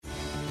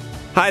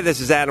Hi, this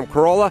is Adam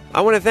Carolla.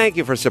 I want to thank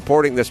you for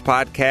supporting this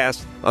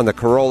podcast on the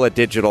Carolla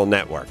Digital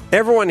Network.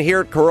 Everyone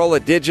here at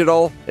Carolla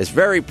Digital is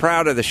very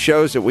proud of the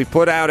shows that we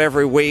put out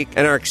every week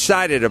and are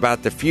excited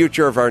about the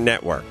future of our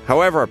network.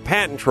 However, a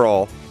patent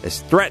troll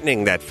is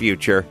threatening that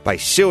future by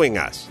suing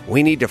us.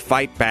 We need to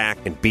fight back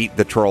and beat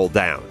the troll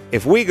down.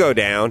 If we go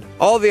down,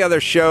 all the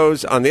other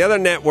shows on the other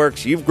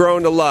networks you've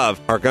grown to love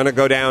are going to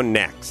go down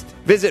next.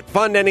 Visit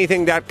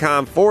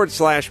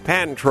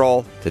fundanything.com/patent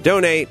troll to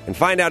donate and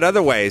find out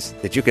other ways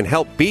that you can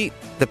help beat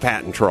the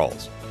patent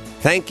trolls.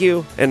 Thank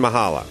you and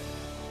mahalo.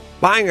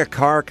 Buying a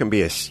car can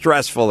be a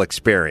stressful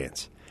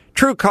experience.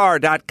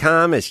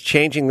 TrueCar.com is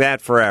changing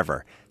that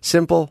forever.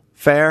 Simple,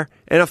 fair,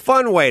 and a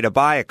fun way to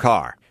buy a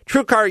car.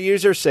 TrueCar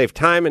users save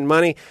time and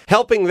money,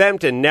 helping them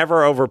to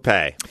never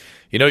overpay.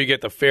 You know you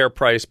get the fair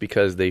price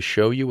because they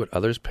show you what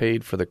others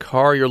paid for the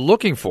car you're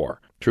looking for.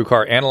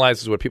 TrueCar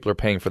analyzes what people are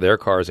paying for their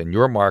cars in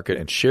your market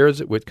and shares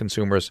it with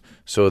consumers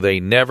so they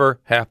never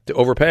have to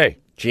overpay.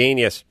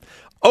 Genius.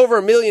 Over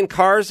 1 million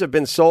cars have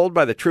been sold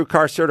by the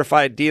TrueCar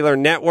Certified Dealer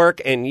Network,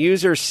 and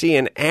users see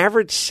an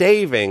average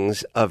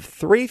savings of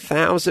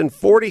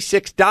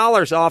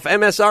 $3,046 off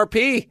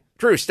MSRP.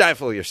 Drew,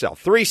 stifle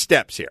yourself. 3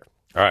 steps here.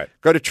 All right.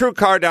 Go to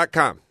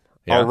TrueCar.com.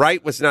 Yeah. All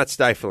right was not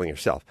stifling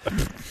yourself.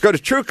 Go to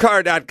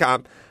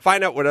TrueCar.com.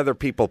 Find out what other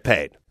people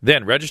paid.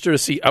 Then register to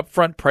see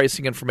upfront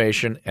pricing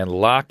information and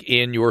lock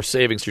in your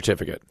savings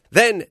certificate.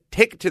 Then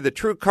take it to the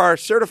TrueCar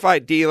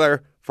Certified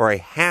Dealer for a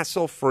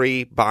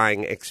hassle-free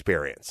buying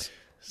experience.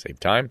 Save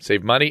time,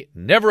 save money,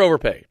 never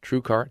overpay.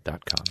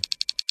 TrueCar.com.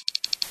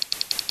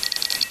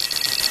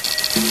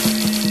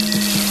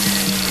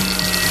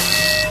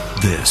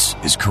 This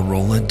is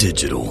Carolla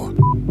Digital.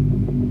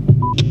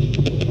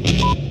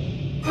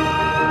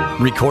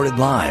 Recorded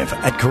live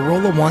at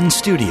Carolla One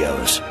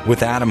Studios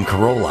with Adam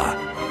Carolla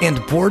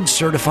and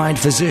board-certified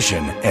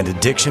physician and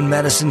addiction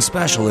medicine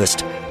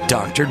specialist,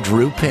 Dr.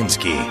 Drew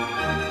Pinsky.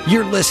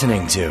 You're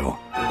listening to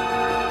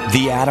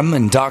The Adam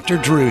and Dr.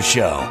 Drew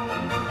Show.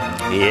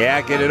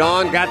 Yeah, get it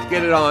on. Got to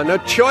get it on. No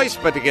choice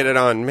but to get it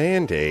on.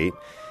 Mandate.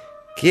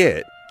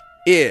 Get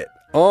it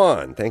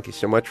on. Thank you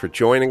so much for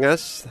joining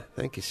us.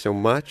 Thank you so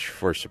much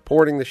for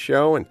supporting the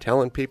show and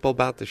telling people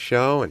about the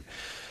show and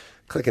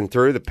clicking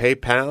through the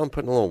PayPal and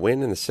putting a little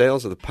wind in the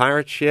sails of the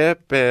pirate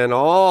ship and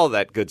all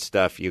that good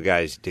stuff you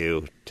guys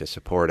do to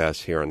support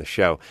us here on the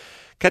show.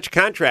 Catch a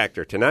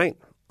Contractor tonight.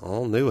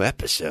 All new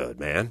episode,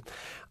 man.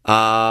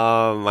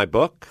 My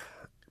book,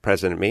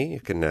 President Me, you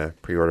can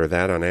pre-order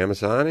that on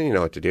Amazon, and you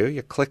know what to do.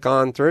 You click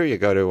on through. You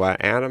go to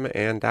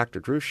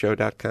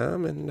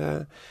AdamandDrDrewShow.com,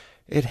 and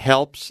it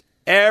helps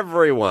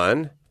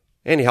everyone,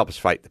 and you help us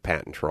fight the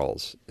patent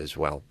trolls as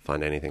well.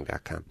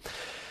 FundAnything.com.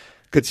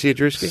 Good to see you,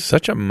 Drewski.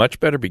 Such a much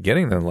better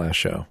beginning than the last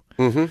show.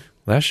 Mm-hmm.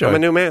 Last show, I'm a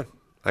new man.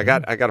 I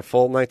got a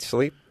full night's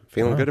sleep.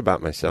 Feeling good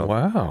about myself.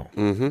 Wow.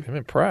 Mm-hmm. I'm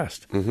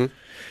impressed. Mm-hmm.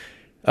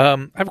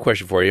 I have a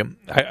question for you.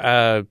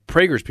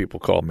 Prager's people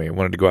called me and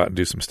wanted to go out and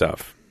do some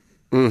stuff.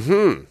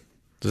 Mm-hmm.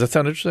 Does that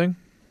sound interesting?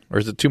 Or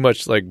is it too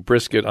much like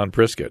brisket on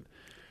brisket?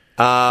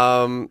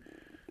 It's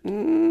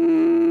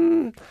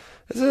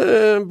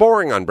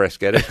boring on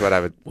brisket is what I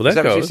would... Well,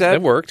 that goes.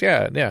 That worked,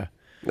 yeah.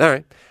 All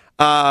right.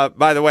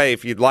 By the way,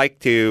 if you'd like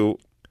to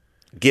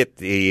get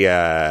the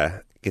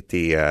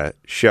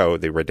show,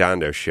 the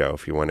Redondo Show,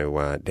 if you want to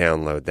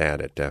download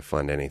that at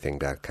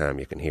fundanything.com,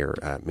 you can hear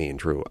me and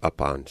Drew up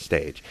on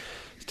stage.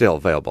 Still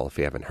available if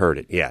you haven't heard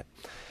it yet.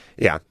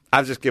 Yeah,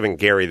 I was just giving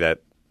Gary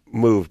that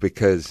move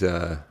because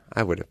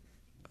I would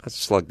have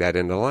slugged that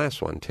into the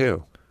last one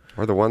too,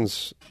 or the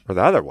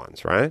other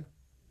ones, right?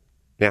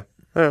 Yeah,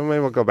 maybe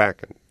we'll go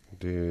back and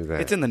do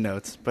that. It's in the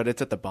notes, but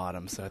it's at the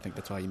bottom, so I think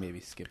that's why you maybe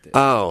skipped it.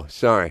 Oh,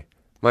 sorry.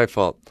 My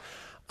fault.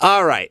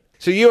 All right.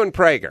 So you and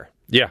Prager.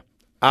 Yeah.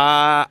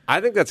 I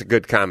think that's a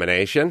good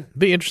combination.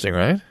 Be interesting,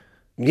 right?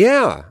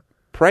 Yeah.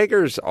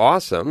 Prager's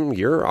awesome.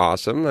 You're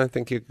awesome. I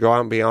think you could go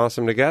out and be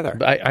awesome together.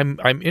 But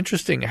I'm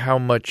interesting how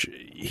much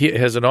he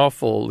has an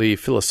awfully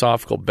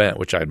philosophical bent,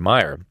 which I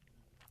admire.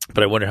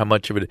 But I wonder how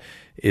much of it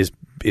is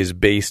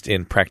based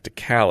in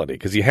practicality,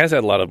 because he has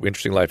had a lot of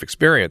interesting life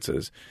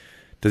experiences.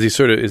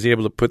 Is he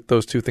able to put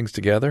those two things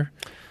together?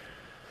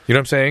 You know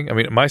what I'm saying? I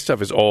mean, my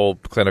stuff is all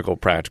clinical,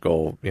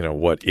 practical,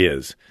 what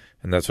is.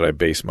 And that's what I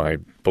base my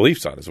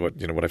beliefs on, is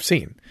what I've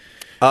seen.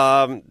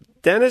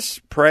 Dennis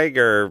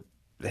Prager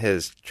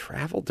has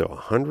traveled to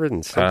 100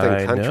 and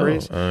something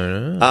countries. I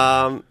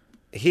know.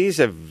 He's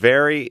a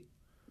very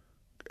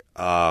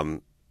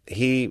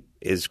he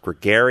is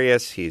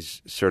gregarious.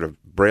 He's sort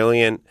of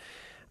brilliant.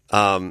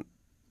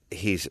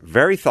 He's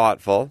very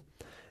thoughtful,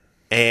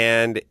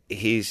 and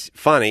he's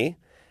funny.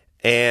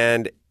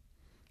 And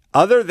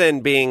other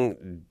than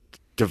being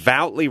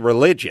devoutly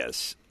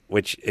religious,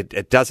 which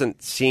it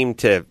doesn't seem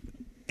to,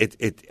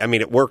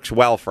 it works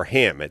well for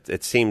him.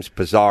 It seems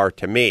bizarre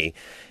to me.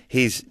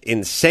 He's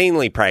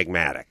insanely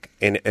pragmatic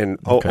in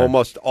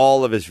almost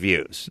all of his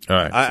views. All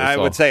right, I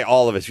would say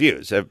all of his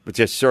views.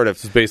 Just sort of.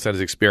 It's based on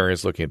his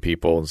experience looking at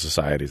people and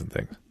societies and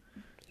things.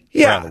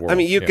 Yeah, Around the world. I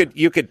mean,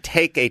 you could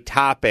take a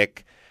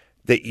topic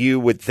that you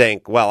would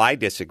think, well, I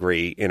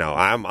disagree.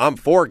 I'm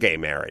for gay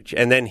marriage,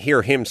 and then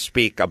hear him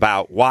speak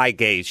about why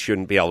gays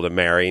shouldn't be able to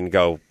marry, and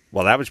go,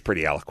 well, that was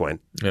pretty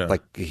eloquent. Yeah.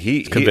 Like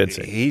it's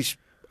convincing.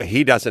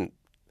 He doesn't.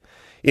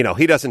 He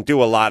doesn't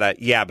do a lot of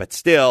but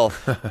still,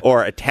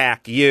 or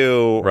attack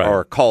you, Right.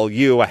 or call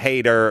you a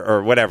hater,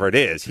 or whatever it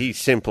is. He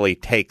simply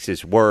takes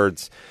his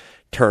words,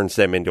 turns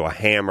them into a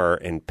hammer,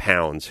 and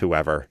pounds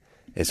whoever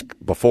is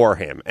before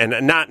him,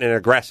 and not in an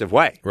aggressive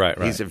way.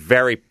 Right. He's a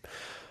very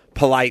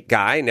polite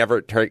guy,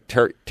 never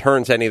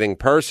turns anything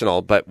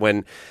personal. But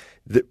when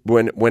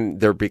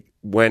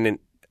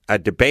a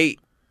debate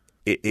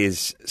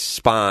is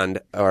spawned,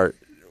 or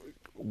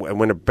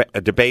when a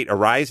debate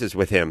arises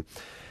with him,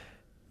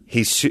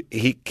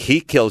 he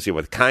kills you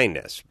with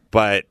kindness.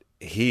 But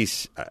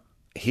he's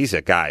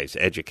a guy who's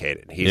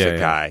educated. He's a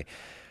guy,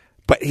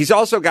 but he's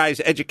also a guy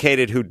who's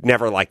educated who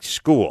never liked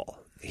school.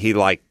 He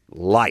liked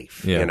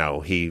life.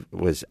 Yeah. He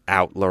was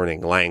out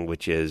learning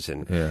languages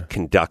and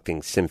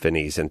conducting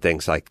symphonies and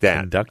things like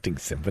that. Conducting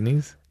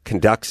symphonies?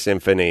 Conducts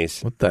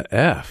symphonies. What the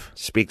F?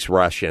 Speaks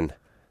Russian.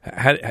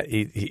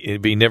 He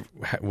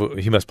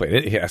must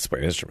play. He has to play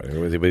an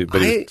instrument.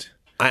 But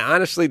I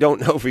honestly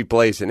don't know if he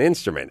plays an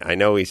instrument. I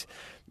know he's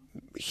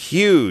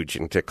huge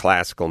into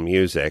classical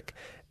music,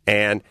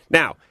 and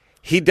now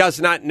he does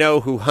not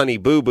know who Honey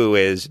Boo Boo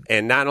is.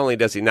 And not only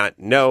does he not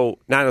know,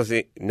 not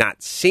only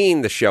not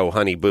seen the show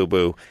Honey Boo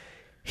Boo,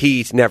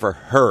 he's never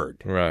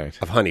heard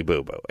of Honey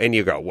Boo Boo. And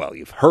you go, well,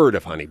 you've heard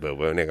of Honey Boo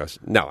Boo, and he goes,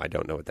 no, I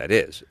don't know what that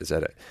is. Is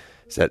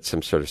that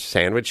some sort of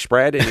sandwich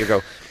spread? And you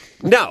go,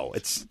 no,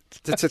 it's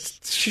a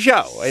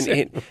show.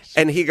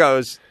 And he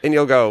goes, and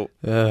he'll go,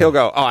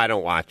 oh, I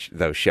don't watch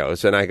those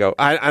shows. And I go,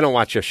 I don't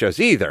watch those shows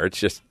either. It's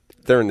just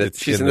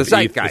she's in the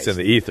zeitgeist. It's in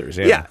the ethers.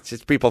 Yeah, it's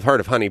just people have heard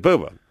of Honey Boo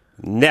Boo.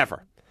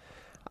 Never.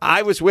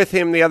 I was with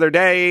him the other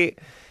day.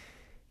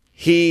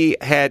 He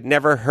had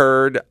never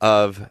heard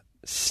of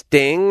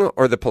Sting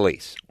or the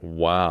Police.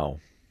 Wow.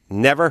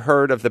 Never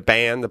heard of the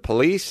band The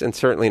Police, and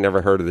certainly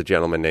never heard of the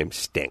gentleman named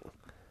Sting.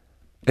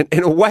 And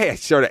in a way, I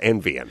sort of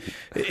envy him.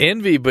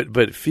 Envy, but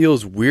it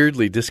feels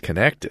weirdly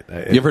disconnected.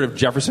 You ever heard of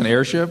Jefferson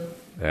Airship?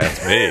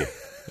 That's me.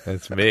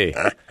 That's me.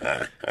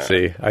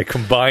 See, I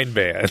combine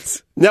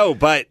bands. No,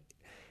 but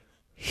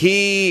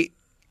he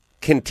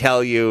can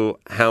tell you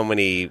how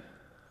many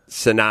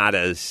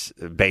sonatas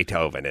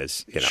Beethoven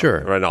is,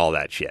 sure, and all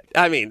that shit.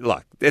 I mean,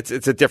 look, it's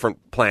a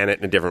different planet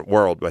and a different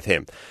world with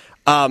him.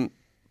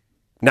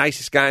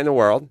 Nicest guy in the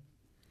world,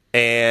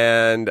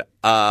 and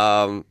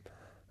I'll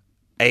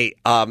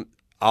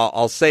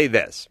say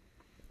this,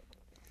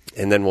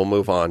 and then we'll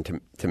move on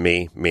to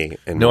me,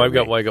 and no, I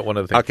got one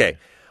other thing. Okay,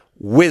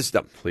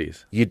 wisdom,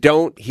 please. You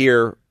don't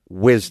hear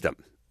wisdom.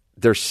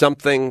 There's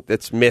something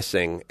that's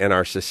missing in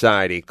our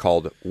society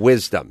called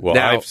wisdom. Well,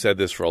 now, I've said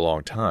this for a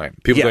long time.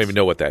 People don't even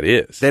know what that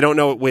is. They don't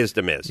know what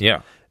wisdom is.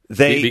 Yeah.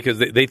 Because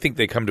they think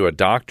they come to a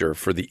doctor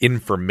for the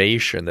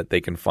information that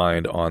they can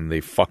find on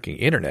the fucking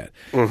internet.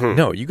 Mm-hmm.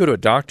 No, you go to a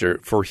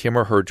doctor for him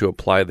or her to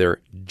apply their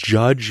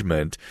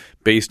judgment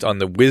based on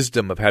the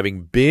wisdom of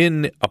having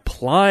been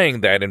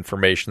applying that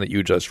information that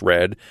you just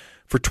read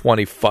for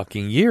 20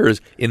 fucking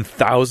years in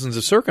thousands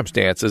of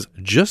circumstances,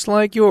 just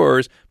like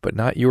yours, but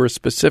not yours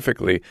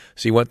specifically.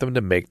 So you want them to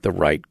make the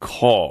right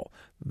call.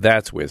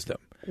 That's wisdom.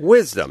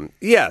 Wisdom,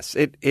 yes.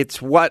 It's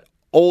what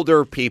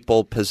older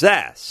people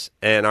possess.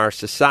 And our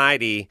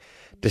society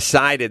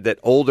decided that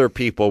older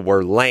people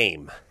were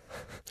lame.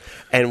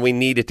 And we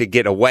needed to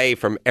get away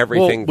from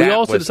everything that was old. We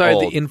also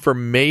decided the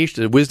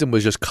information, wisdom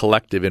was just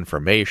collective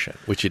information,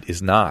 which it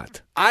is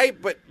not.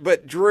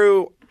 But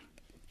Drew,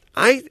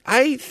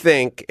 I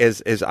think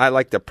as I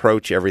like to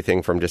approach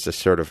everything from just a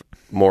sort of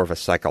more of a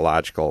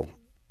psychological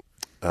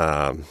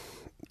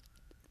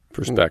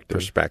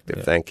perspective.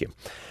 Yeah. Thank you.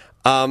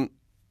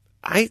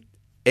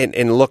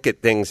 And look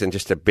at things in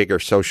just a bigger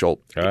social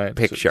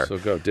picture. So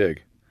go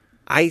dig.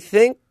 I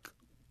think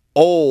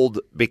old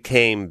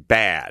became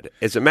bad.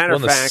 As a matter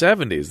of fact,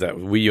 in the 70s that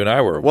you and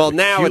I were. Well,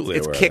 now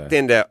it's kicked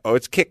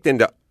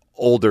into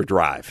older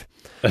drive,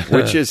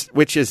 which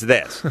is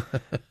this.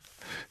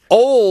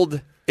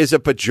 Old is a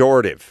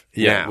pejorative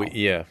now.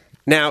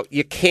 Now,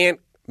 you can't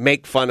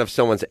make fun of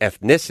someone's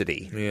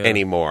ethnicity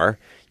anymore.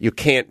 You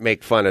can't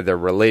make fun of their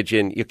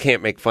religion. You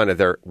can't make fun of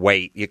their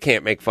weight. You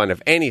can't make fun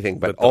of anything.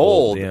 But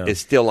old is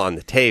still on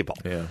the table.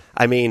 Yeah.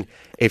 I mean,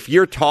 if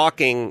you're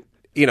talking,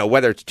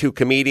 whether it's two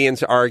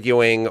comedians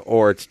arguing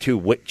or it's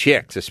two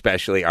chicks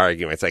especially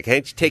arguing, it's like,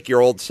 hey, take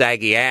your old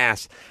saggy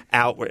ass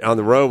out on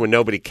the road when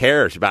nobody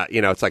cares about,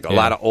 it's like a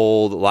lot of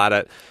old, a lot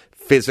of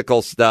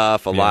physical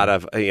stuff, a lot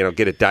of,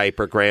 get a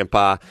diaper,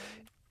 grandpa.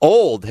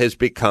 Old has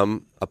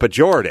become a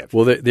pejorative.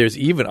 Well, there's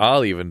even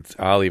I'll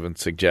even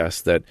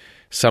suggest that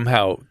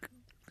somehow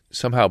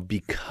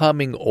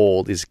becoming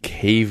old is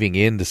caving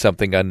into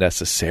something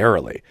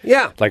unnecessarily.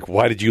 Yeah. Like,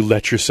 why did you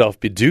let yourself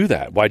do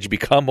that? Why'd you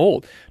become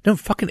old? No,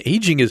 fucking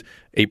aging is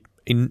a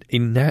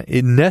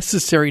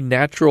necessary,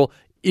 natural,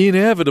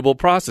 inevitable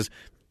process.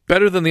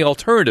 Better than the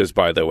alternatives,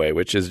 by the way,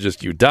 which is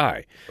just you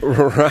die.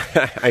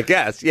 Right, I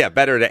guess. Yeah,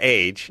 better to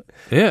age.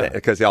 Yeah.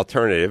 Because the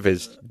alternative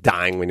is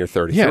dying when you're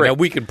 33. Yeah, now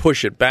we can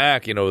push it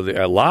back, a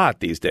lot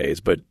these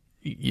days, but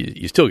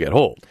you still get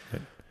old.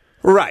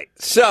 Right.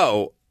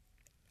 So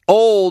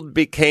old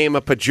became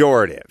a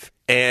pejorative.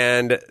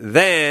 And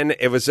then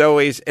it was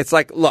always, it's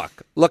like,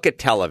 look at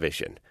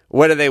television.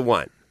 What do they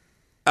want?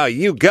 Oh,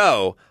 you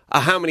go.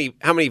 How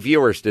many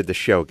viewers did the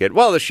show get?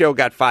 Well, the show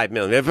got 5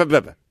 million.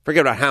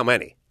 Forget about how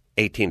many.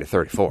 18 to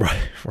 34.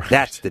 Right.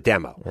 That's the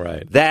demo.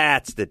 Right.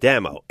 That's the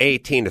demo.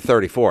 18 to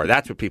 34.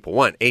 That's what people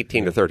want.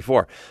 18 to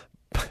 34.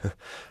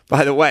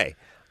 By the way,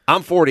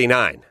 I'm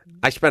 49.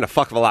 I spend a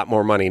fuck of a lot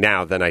more money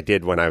now than I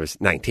did when I was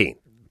 19.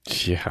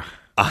 Yeah.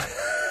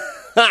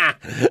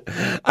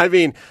 I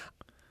mean,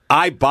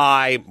 I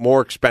buy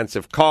more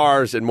expensive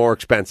cars and more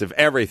expensive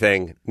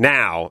everything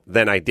now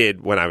than I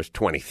did when I was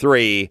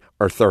 23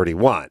 or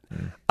 31.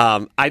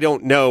 I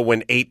don't know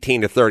when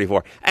 18 to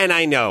 34. And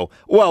I know,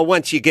 well,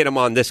 once you get them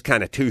on this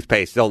kind of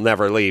toothpaste, they'll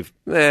never leave.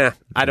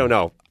 I don't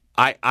know.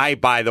 I,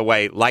 by the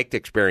way, like to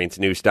experience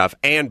new stuff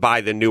and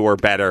buy the newer,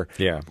 better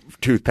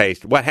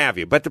toothpaste, what have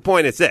you. But the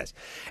point is this,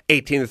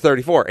 18 to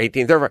 34,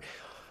 18 to 34.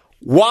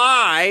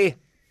 Why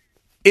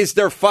is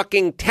there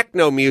fucking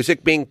techno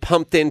music being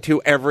pumped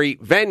into every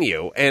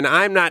venue? And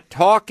I'm not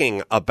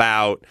talking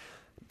about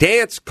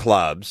dance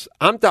clubs.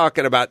 I'm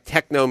talking about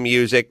techno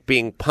music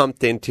being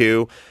pumped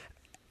into.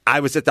 I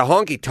was at the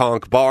Honky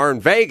Tonk bar in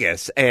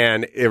Vegas,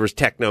 and there was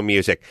techno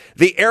music.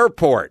 The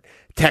airport,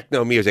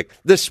 techno music.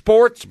 The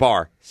sports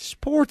bar.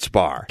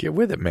 Get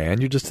with it,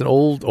 man. You're just an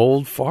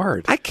old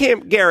fart.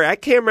 Gary, I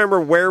can't remember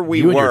where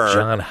we you were. And your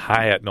John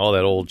Hyatt and all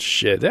that old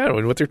shit. I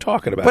don't know what they're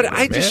talking about. But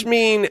anymore, I just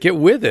mean, get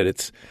with it.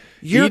 It's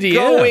you're EDM.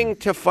 going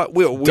to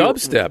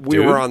dubstep. We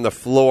were on the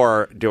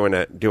floor doing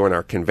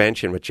our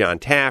convention with John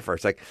Taffer.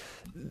 It's like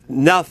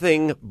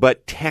nothing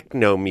but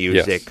techno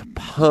music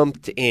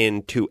pumped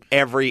into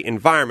every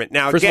environment.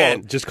 Now, first again,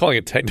 of all, just calling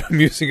it techno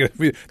music,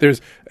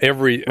 there's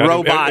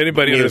robot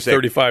anybody under music.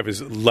 35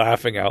 is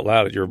laughing out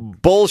loud at your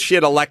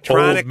bullshit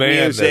electronic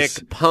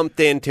music pumped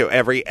into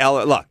every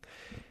look.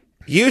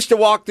 You used to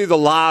walk through the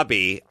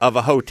lobby of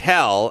a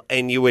hotel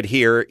and you would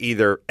hear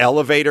either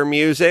elevator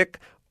music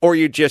or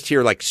you'd just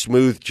hear like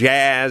smooth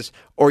jazz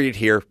or you'd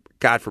hear,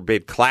 God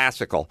forbid,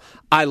 classical.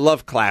 I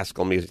love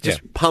classical music.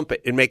 Just pump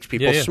it. It makes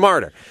people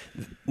smarter.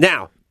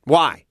 Now,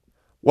 why?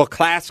 Well,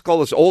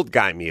 classical is old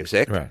guy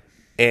music,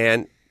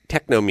 and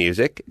techno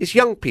music is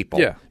young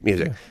people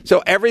music. Yeah.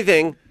 So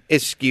everything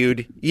is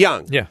skewed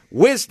young. Yeah.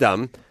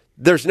 Wisdom,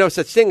 there's no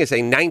such thing as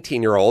a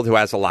 19-year-old who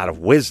has a lot of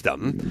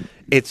wisdom.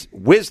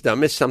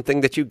 Wisdom is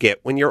something that you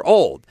get when you're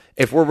old.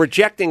 If we're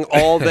rejecting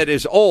all that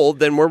is old,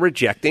 then we're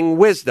rejecting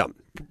wisdom.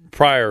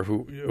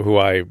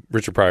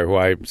 Richard Pryor, who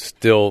I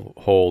still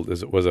hold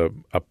who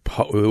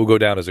will go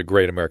down as a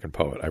great American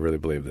poet. I really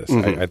believe this.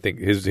 I think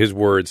his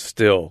words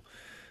still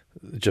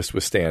just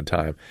withstand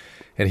time.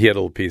 And he had a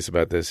little piece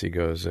about this. He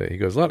goes, a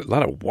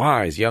lot of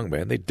wise young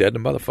men. They dead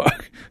than a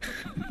motherfucker.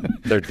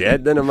 They're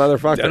dead than a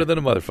motherfucker? Deader than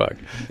a motherfucker.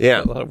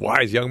 Yeah. A lot of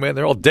wise young men.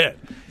 They're all dead.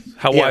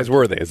 How wise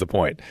were they is the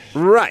point.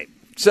 Right.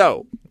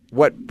 So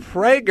what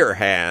Prager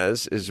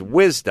has is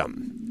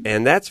wisdom,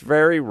 and that's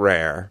very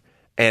rare.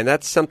 And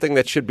that's something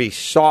that should be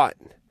sought.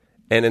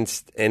 And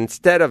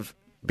instead of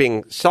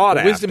being sought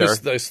after.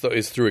 Wisdom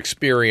is through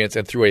experience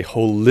and through a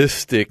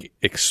holistic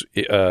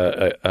processing.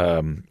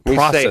 When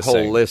you say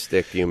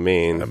holistic, you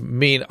mean?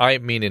 I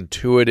mean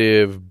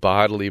intuitive,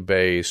 bodily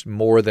based,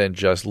 more than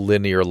just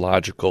linear,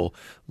 logical,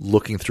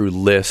 looking through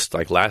lists.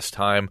 Like last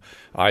time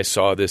I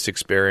saw this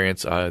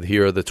experience,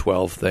 here are the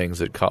 12 things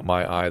that caught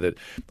my eye that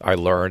I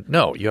learned.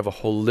 No, you have a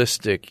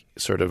holistic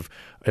sort of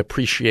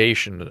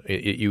appreciation.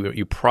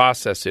 You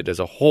process it as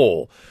a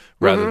whole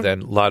rather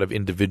than a lot of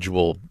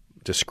individual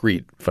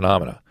discrete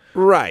phenomena.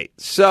 Right.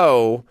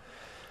 So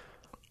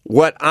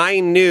what I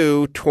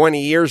knew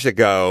 20 years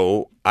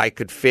ago, I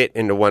could fit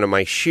into one of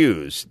my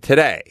shoes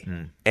today.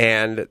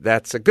 And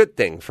that's a good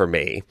thing for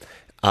me.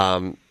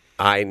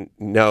 I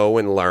know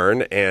and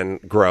learn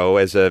and grow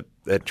as a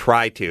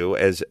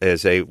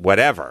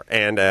whatever.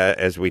 And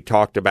as we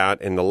talked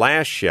about in the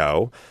last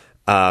show,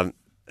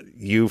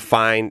 you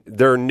find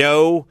there are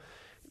no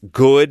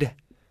good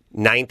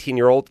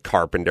 19-year-old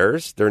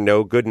carpenters. There are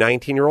no good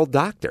 19-year-old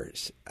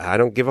doctors. I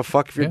don't give a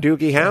fuck if you're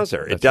Doogie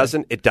Howser.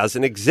 It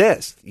doesn't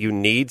exist. You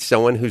need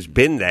someone who's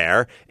been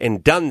there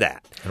and done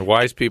that. And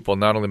wise people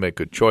not only make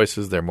good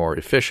choices, they're more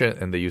efficient,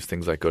 and they use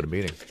things like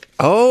GoToMeeting.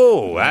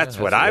 Oh, that's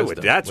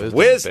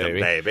wisdom,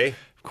 baby.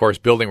 Of course,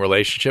 building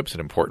relationships is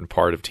an important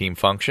part of team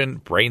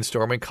function.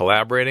 Brainstorming,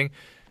 collaborating,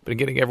 but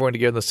getting everyone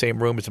together in the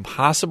same room is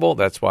impossible.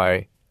 That's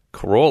why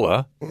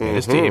Corolla and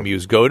his team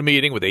use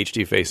GoToMeeting with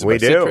HD Faces by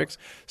Citrix.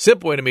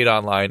 Simple way to meet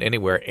online,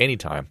 anywhere,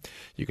 anytime.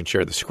 You can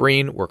share the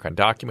screen, work on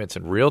documents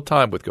in real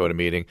time with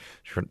GoToMeeting,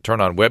 turn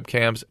on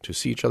webcams to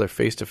see each other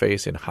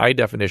face-to-face in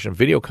high-definition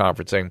video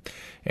conferencing.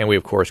 And we,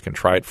 of course, can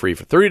try it free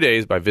for 30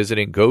 days by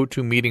visiting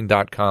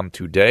GoToMeeting.com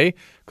today.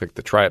 Click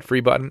the Try It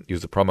Free button. Use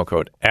the promo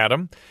code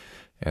ADAM.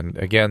 And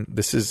again,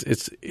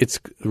 it's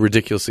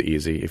ridiculously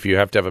easy. If you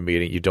have to have a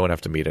meeting, you don't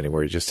have to meet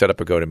anywhere. You just set up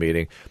a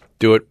GoToMeeting,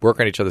 do it, work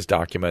on each other's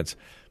documents.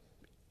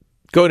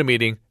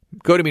 GoToMeeting,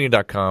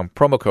 GoToMeeting.com,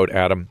 promo code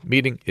Adam.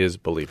 Meeting is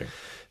believing.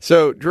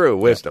 So, Drew,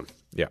 wisdom.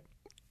 Yeah.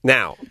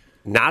 Now,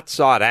 not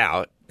sought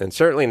out, and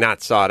certainly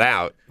not sought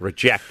out,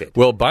 rejected.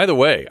 Well, by the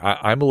way,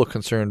 I'm a little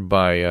concerned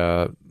by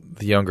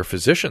the younger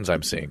physicians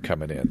I'm seeing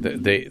coming in.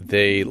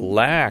 They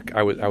lack.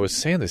 I was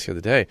saying this the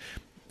other day.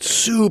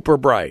 Super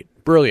bright,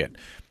 brilliant,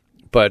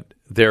 but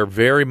they're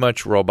very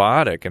much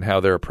robotic in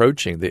how they're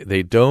approaching.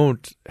 They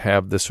don't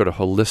have this sort of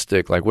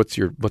holistic, like what's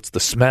the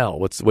smell?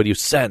 What do you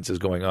sense is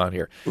going on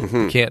here?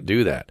 You can't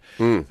do that.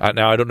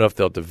 Now I don't know if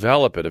they'll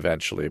develop it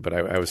eventually, but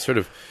I was sort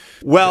of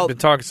I've been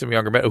talking to some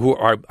younger men who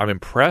I'm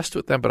impressed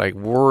with them, but I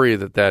worry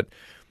that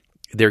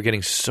they're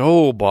getting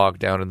so bogged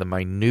down in the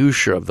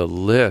minutia of the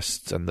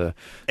lists and the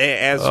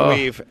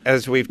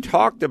as we've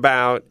talked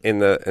about in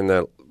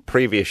the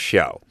previous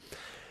show.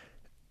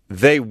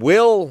 They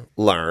will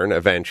learn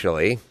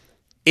eventually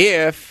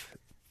if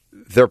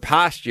their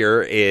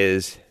posture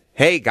is,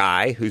 hey,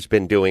 guy who's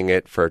been doing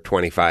it for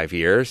 25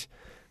 years,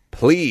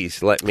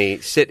 please let me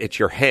sit at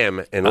your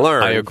hem and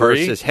learn. I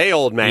agree. Versus, hey,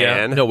 old man.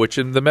 Yeah, no, which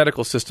in the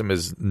medical system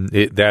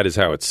that is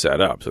how it's set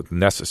up. So it's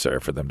necessary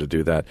for them to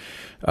do that.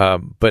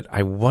 But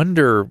I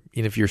wonder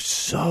if you're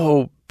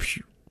so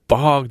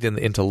bogged in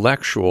the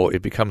intellectual,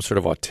 it becomes sort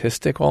of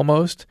autistic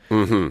almost.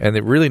 And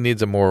it really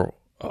needs a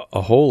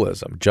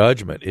holism.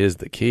 Judgment is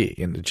the key,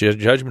 and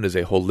judgment is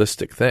a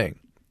holistic thing.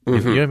 You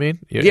know what I mean?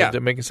 Yeah, is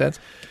that making sense?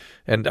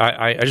 And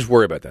I just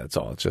worry about that. That's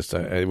all. It's just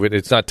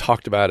it's not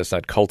talked about. It's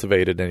not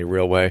cultivated in any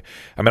real way.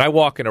 I mean, I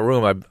walk in a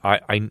room. I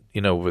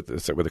with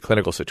a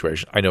clinical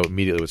situation, I know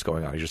immediately what's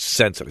going on. I just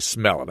sense it. I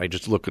smell it. I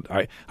just look at.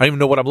 I don't even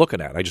know what I'm looking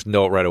at. I just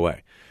know it right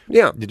away.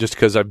 Yeah, just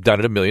because I've done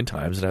it a million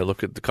times, and I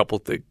look at the couple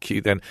of the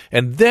key,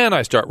 and then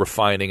I start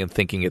refining and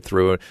thinking it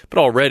through. But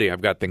already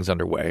I've got things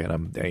underway, and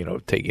I'm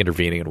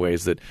intervening in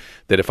ways that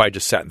if I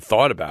just sat and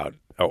thought about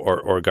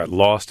or got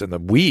lost in the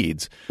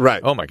weeds,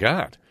 right? Oh my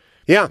God,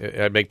 yeah,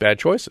 I'd make bad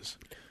choices.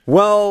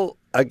 Well,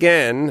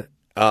 again,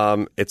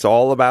 it's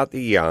all about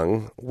the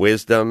young.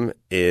 Wisdom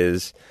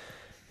is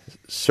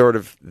sort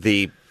of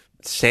the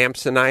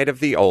Samsonite of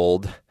the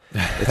old.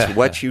 It's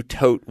what you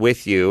tote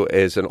with you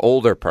as an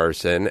older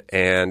person,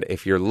 and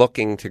if you're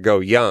looking to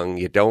go young,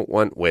 you don't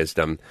want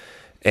wisdom.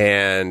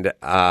 And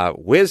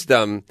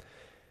wisdom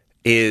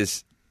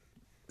is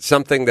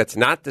something that's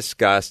not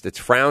discussed, it's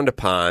frowned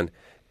upon.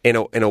 In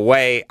a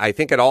way, I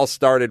think it all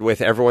started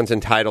with everyone's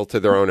entitled to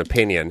their own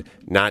opinion,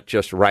 not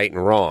just right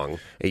and wrong.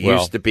 It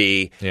used to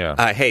be,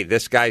 hey,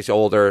 this guy's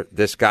older,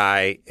 this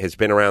guy has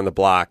been around the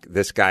block,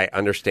 this guy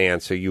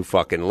understands, so you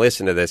fucking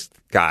listen to this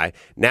guy.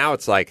 Now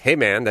it's like, hey,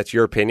 man, that's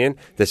your opinion,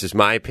 this is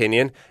my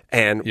opinion,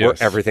 and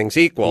everything's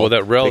equal. Well,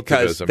 that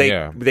relativism,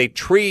 because they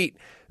treat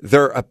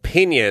their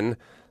opinion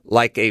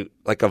like a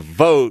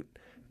vote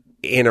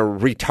in a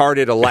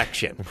retarded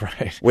election,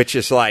 right? Which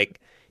is like,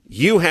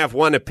 you have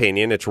one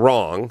opinion, it's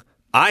wrong.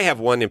 I have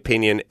one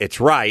opinion, it's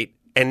right.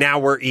 And now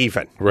we're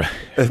even. Right.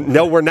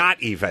 No, we're not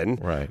even.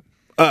 Right.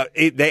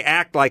 They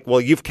act like,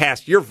 well, you've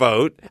cast your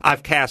vote,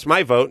 I've cast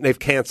my vote, and they've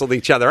canceled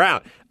each other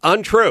out.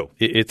 Untrue.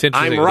 It's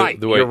interesting. I'm right.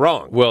 The way, you're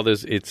wrong. Well,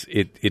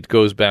 it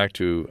goes back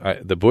to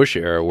the Bush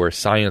era where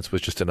science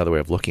was just another way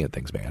of looking at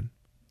things, man.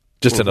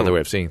 Just another way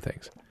of seeing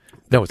things.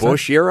 No, it's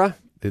Bush era?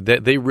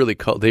 They really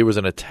there was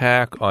an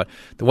attack on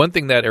the one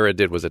thing that era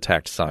did was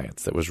attacked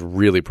science. That was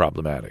really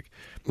problematic.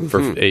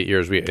 For 8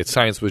 years,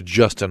 science was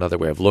just another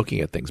way of looking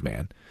at things,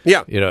 man.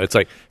 Yeah, it's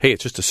like, hey,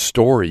 it's just a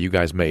story you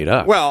guys made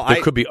up. Well,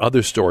 there could be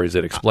other stories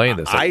that explain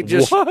this.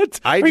 What?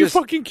 Are you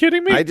fucking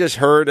kidding me? I just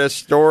heard a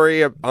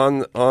story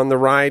on the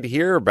ride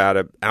here about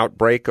an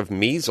outbreak of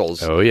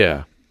measles. Oh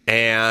yeah.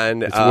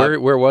 And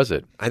where was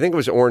it? I think it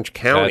was Orange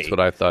County. That's what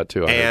I thought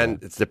too.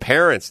 And it's the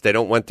parents, they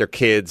don't want their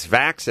kids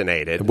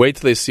vaccinated. Wait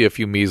till they see a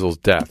few measles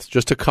deaths.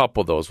 Just a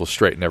couple of those will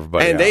straighten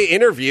everybody out. And they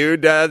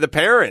interviewed the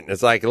parent.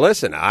 It's like,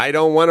 listen, I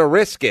don't want to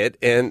risk it,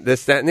 and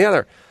this, that, and the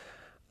other.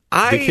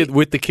 The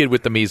kid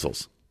with the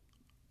measles.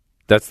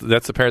 That's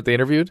the parent they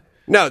interviewed?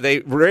 No,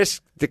 they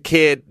risked the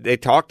kid. They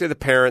talked to the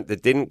parent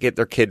that didn't get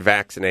their kid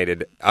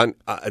vaccinated.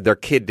 Their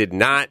kid did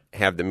not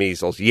have the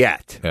measles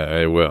yet.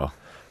 It will.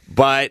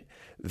 But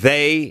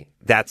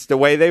that's the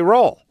way they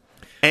roll.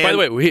 And by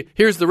the way,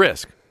 here's the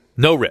risk.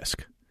 No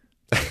risk.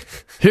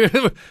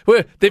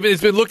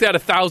 It's been looked at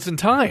 1,000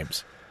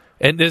 times,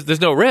 and there's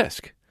no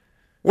risk.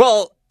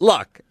 Well,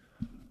 look,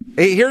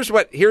 here's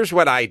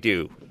what I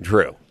do,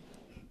 Drew,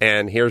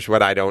 and here's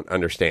what I don't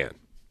understand.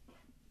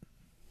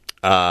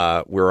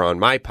 We're on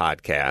my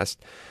podcast,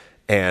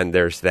 and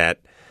there's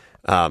that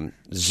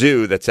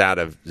zoo that's out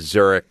of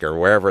Zurich or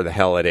wherever the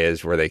hell it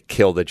is where they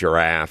killed the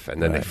giraffe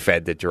and then they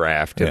fed the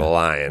giraffe to the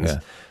lions. Yeah.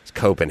 It's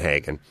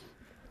Copenhagen.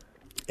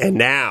 And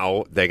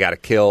now they got to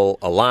kill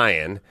a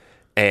lion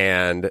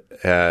and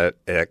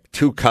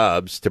 2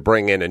 cubs to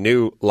bring in a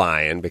new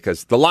lion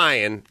because the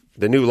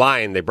new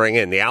lion they bring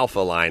in, the alpha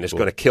lion, is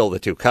going to kill the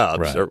 2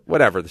 cubs or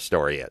whatever the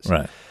story is.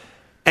 Right.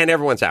 And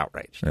everyone's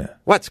outraged. Yeah.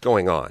 What's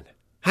going on?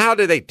 How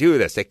do they do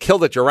this? They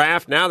killed a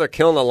giraffe, now they're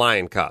killing a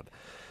lion cub.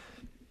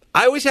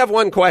 I always have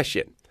one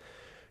question.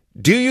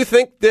 Do you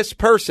think this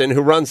person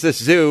who runs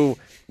this zoo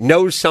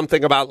knows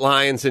something about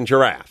lions and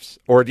giraffes?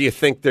 Or do you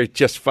think they're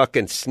just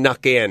fucking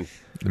snuck in?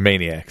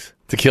 Maniacs.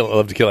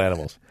 Love to kill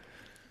animals.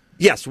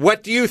 Yes,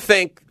 what do you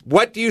think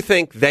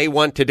they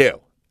want to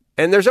do?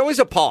 And there's always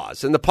a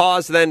pause, and the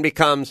pause then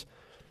becomes,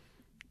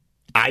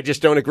 I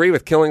just don't agree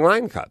with killing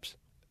lion cubs.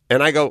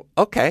 And I go,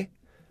 okay,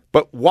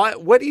 but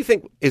what do you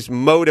think is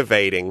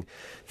motivating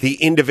the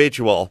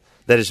individual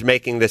that is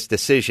making this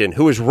decision,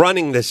 who is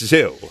running this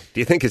zoo? Do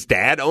you think his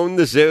dad owned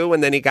the zoo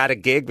and then he got a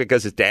gig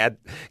because his dad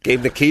gave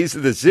him the keys to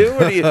the zoo?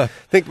 Or do you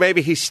think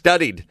maybe he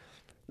studied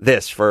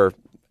this for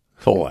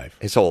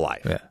his whole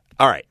life? Yeah.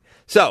 All right.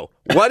 So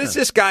what is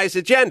this guy's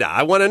agenda?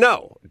 I want to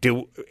know.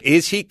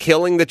 Is he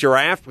killing the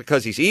giraffe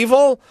because he's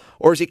evil,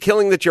 or is he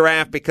killing the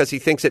giraffe because he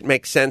thinks it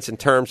makes sense in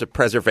terms of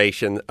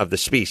preservation of the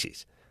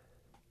species?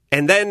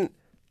 And then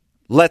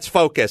let's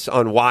focus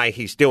on why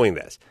he's doing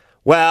this.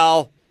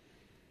 Well,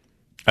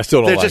 I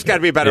still don't there's like just got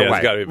to be a better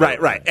way. Be a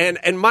better right.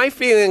 And my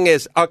feeling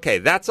is, okay,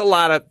 that's a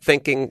lot of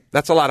thinking.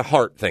 That's a lot of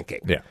heart thinking.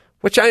 Yeah.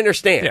 Which I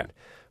understand. Yeah.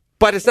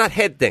 But it's not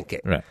head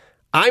thinking. Right.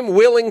 I'm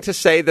willing to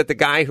say that the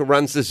guy who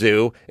runs the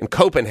zoo in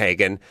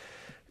Copenhagen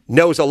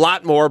knows a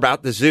lot more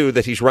about the zoo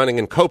that he's running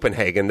in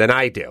Copenhagen than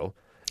I do.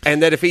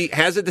 And that if he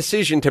has a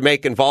decision to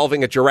make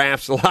involving a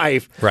giraffe's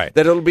life, right,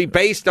 that it'll be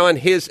based on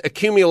his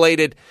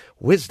accumulated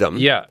wisdom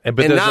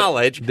and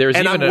knowledge,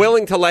 and I'm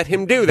willing to let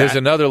him do that. There's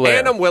another layer.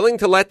 And I'm willing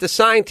to let the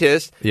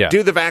scientists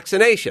do the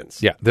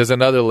vaccinations. Yeah, there's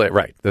another layer.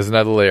 Right, there's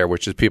another layer,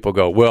 which is people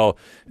go, well,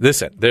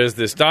 listen, there's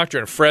this doctor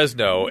in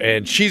Fresno,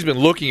 and she's been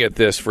looking at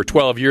this for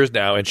 12 years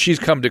now, and she's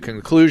come to a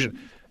conclusion.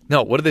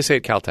 No, what do they say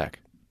at Caltech,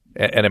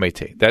 at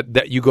MIT?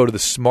 That you go to the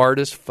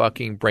smartest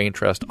fucking brain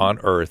trust on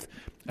earth,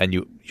 and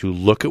you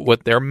look at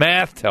what their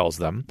math tells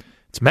them.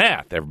 It's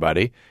math,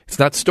 everybody. It's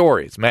not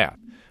story. It's math.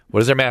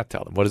 What does their math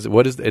tell them?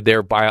 What does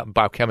their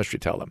biochemistry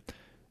tell them?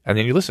 And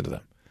then you listen to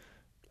them.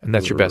 And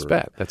that's your best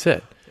bet. That's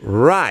it.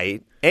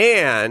 Right.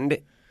 And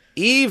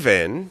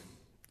even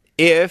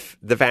if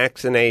the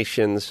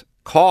vaccinations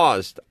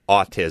caused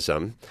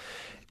autism,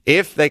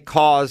 if they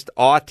caused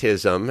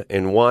autism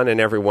in 1 in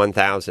every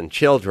 1,000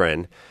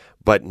 children,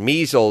 but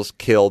measles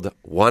killed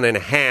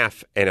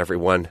 1.5 in every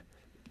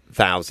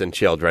 1,000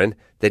 children,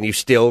 then you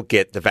still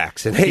get the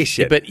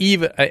vaccination. But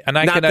even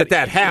not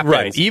that happens,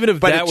 right? Even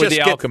if that were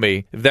the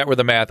alchemy, if that were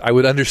the math, I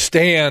would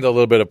understand a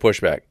little bit of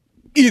pushback.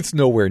 It's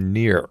nowhere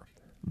near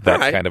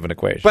that kind of an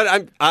equation.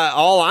 But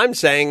all I'm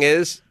saying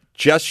is,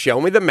 just show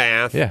me the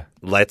math. Yeah,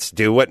 let's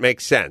do what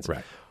makes sense.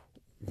 Right?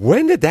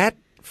 When did that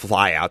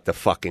fly out the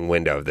fucking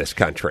window of this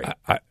country?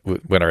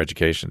 When our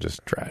education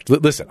just trashed.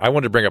 Listen, I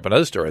wanted to bring up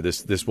another story.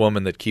 This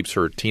woman that keeps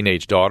her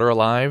teenage daughter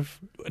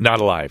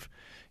not alive.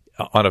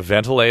 On a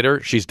ventilator,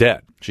 she's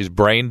dead. She's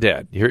brain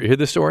dead. You hear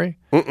this story?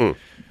 Mm-mm.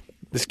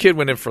 This kid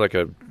went in for like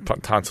a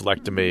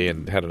tonsillectomy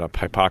and had an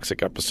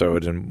hypoxic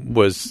episode and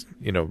was,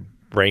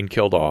 brain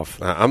killed off.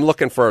 I'm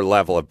looking for a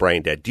level of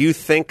brain dead. Do you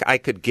think I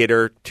could get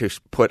her to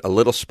put a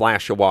little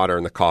splash of water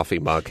in the coffee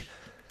mug?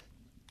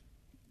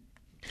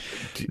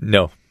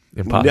 No.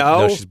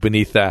 No, she's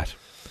beneath that.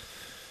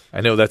 I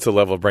know that's a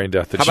level of brain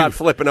death. How about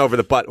flipping over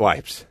the butt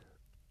wipes?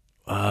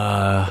 No,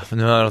 I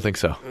don't think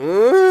so.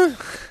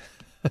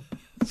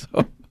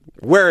 So,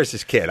 where is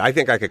this kid? I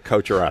think I could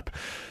coach her up.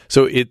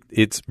 So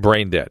it's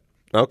brain dead.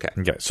 Okay.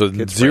 So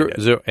zero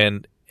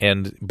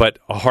but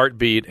a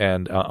heartbeat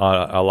and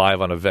alive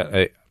on a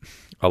vent.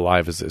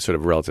 Alive is a sort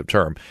of relative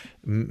term.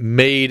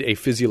 Made a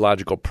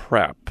physiological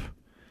prep,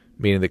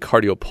 meaning the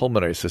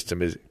cardiopulmonary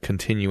system is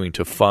continuing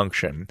to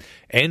function,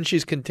 and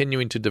she's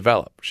continuing to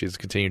develop. She's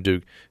continuing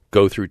to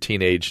go through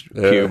teenage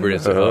puberty,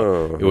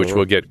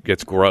 which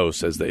gets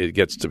gross as it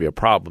gets to be a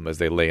problem as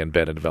they lay in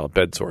bed and develop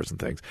bed sores and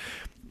things.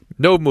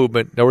 No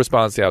movement, no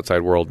response to the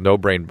outside world, no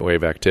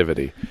brainwave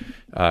activity,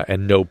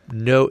 and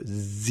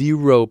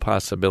zero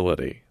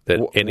possibility that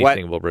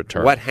anything will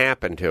return. What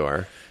happened to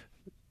her?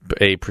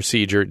 A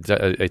procedure,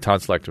 a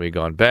tonsillectomy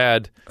gone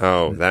bad.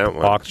 Oh, that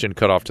one. Oxygen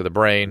cut off to the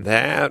brain.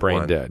 Brain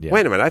one. Dead. Yeah.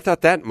 Wait a minute. I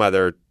thought that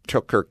mother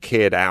took her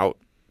kid out,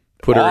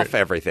 put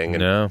everything.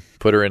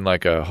 Put her in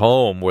like a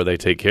home where they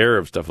take care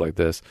of stuff like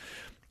this.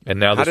 And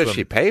now, how does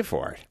she pay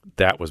for it?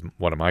 That was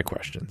one of my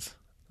questions.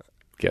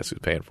 Guess who's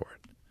paying for it?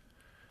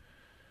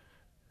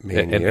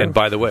 And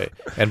by the way,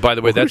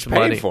 that's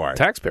money for it?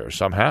 Taxpayers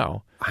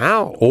somehow.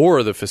 How?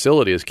 Or the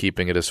facility is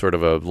keeping it as sort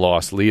of a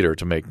lost leader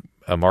to make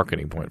a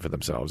marketing point for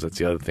themselves. That's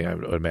the other thing I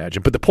would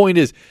imagine. But the point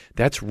is,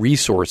 that's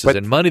resources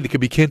and money that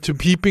could be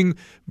keeping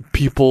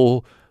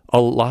people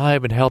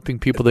alive and helping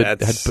people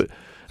that had.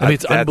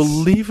 It's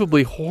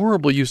unbelievably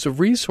horrible use of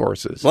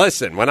resources.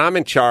 Listen, when I'm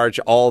in charge,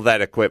 all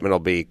that equipment will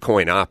be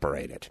coin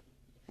operated.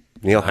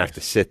 You'll have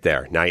to sit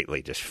there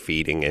nightly just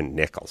feeding in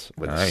nickels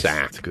with a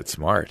sack. That's good,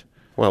 smart.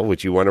 Well,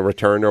 would you want to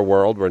return to a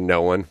world where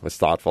no one was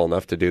thoughtful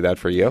enough to do that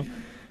for you?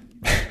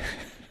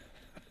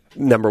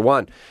 Number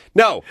one.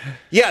 No.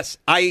 Yes,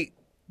 I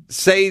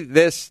say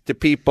this to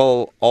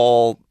people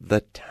all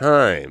the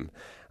time.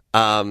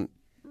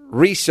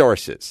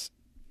 Resources.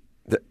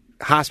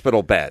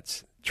 hospital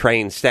beds,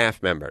 trained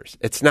staff members.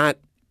 It's not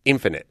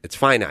infinite. It's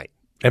finite.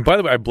 And by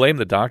the way, I blame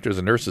the doctors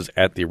and nurses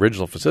at the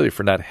original facility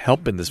for not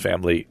helping this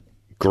family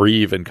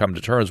grieve and come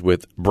to terms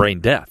with brain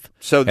death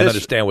and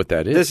understand what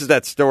that is. This is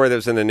that story that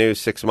was in the news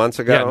 6 months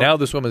ago. Yeah, now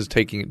this woman is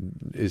taking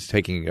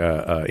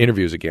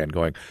interviews again,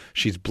 going,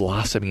 she's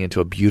blossoming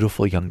into a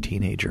beautiful young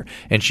teenager,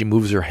 and she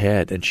moves her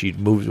head, and she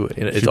moves.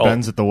 She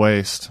bends at the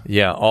waist.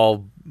 Yeah,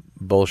 all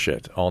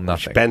bullshit, all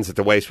nothing. She bends at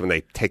the waist when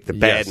they take the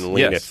bed and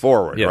lean it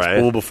forward,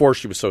 right? Well, before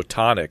she was so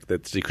tonic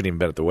that she couldn't even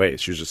bend at the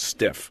waist. She was just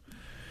stiff.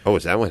 Oh,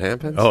 is that what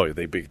happens? Oh,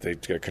 they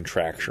get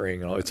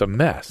contracturing. It's a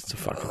mess. It's a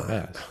fucking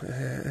mess.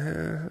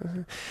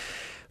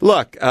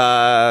 Look,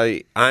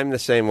 I'm the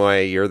same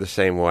way. You're the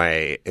same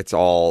way. It's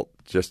all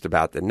just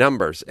about the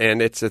numbers, and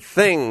it's a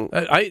thing.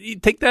 I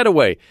take that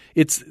away.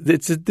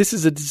 This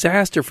is a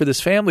disaster for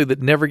this family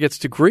that never gets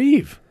to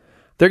grieve.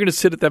 They're going to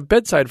sit at that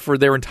bedside for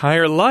their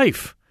entire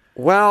life.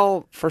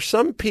 Well, for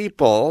some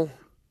people,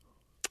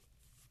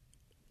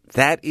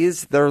 that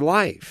is their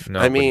life. No,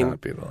 I mean, it would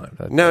not be the life.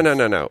 No.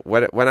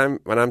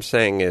 What I'm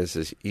saying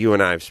is you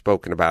and I have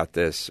spoken about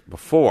this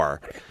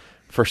before.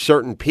 For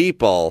certain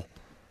people,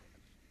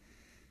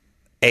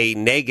 a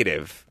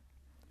negative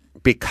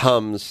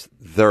becomes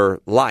their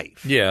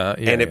life. Yeah,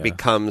 and it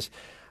becomes.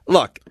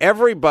 Look,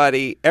 every dog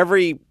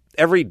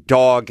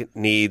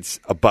needs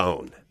a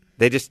bone.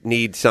 They just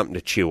need something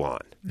to chew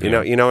on. You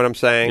know what I'm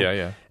saying?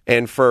 Yeah.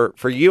 And for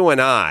you and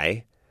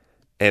I,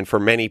 and for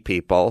many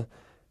people,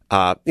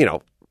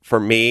 for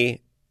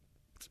me,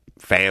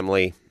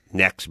 family,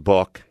 next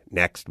book,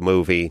 next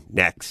movie,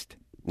 next,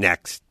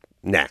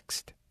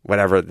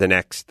 whatever the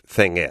next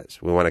thing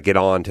is. We want to get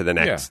on to the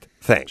next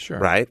thing, sure.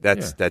 right?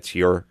 That's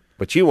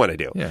what you want to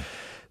do. Yeah.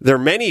 There are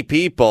many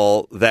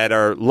people that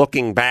are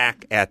looking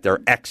back at their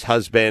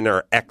ex-husband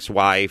or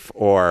ex-wife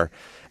or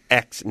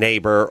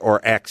ex-neighbor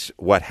or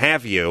ex-what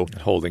have you.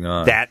 Holding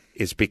on. That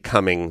is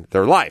becoming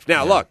their life.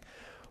 Now, look,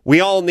 we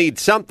all need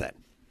something.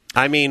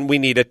 I mean, we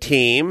need a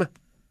team.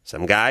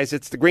 Some guys,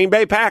 it's the Green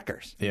Bay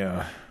Packers.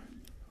 Yeah.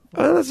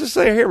 Well, let's just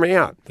say, hear me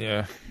out.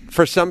 Yeah.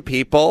 For some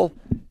people,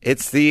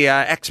 it's the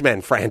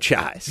X-Men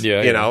franchise.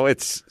 Yeah.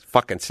 It's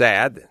fucking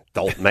sad.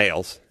 Adult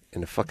males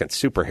into fucking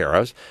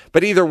superheroes.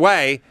 But either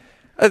way,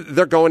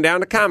 they're going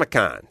down to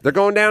Comic-Con. They're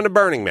going down to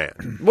Burning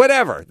Man.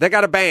 Whatever. They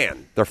got a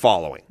band they're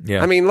following.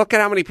 Yeah. I mean, look at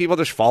how many people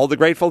just follow the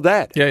Grateful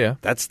Dead. Yeah.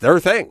 That's their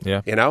thing.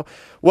 Yeah.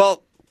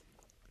 Well,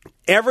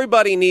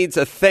 everybody needs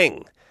a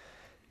thing.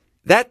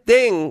 That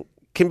thing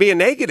can be a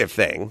negative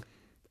thing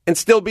and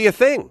still be a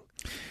thing.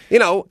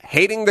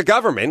 Hating the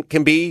government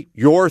can be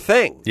your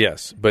thing.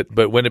 Yes, but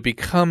when it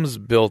becomes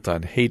built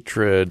on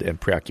hatred and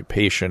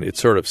preoccupation,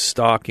 it's sort of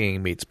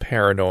stalking meets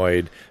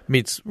paranoid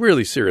meets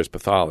really serious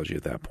pathology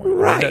at that point.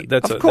 Right,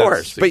 of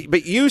course.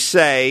 But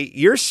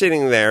you're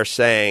sitting there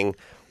saying,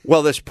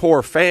 well, this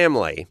poor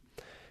family,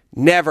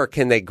 never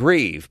can they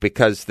grieve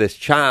because this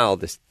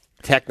child is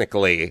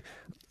technically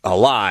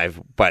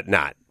alive but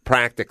not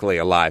practically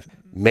alive.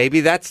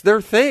 Maybe that's their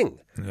thing.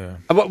 Yeah.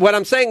 What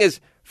I'm saying is,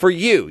 for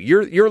you,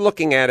 you're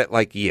looking at it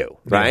like you,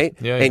 right?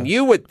 Yeah. And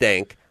you would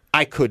think,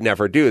 I could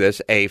never do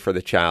this, A, for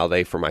the child,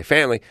 A, for my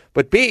family,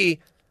 but B,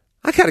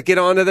 I got to get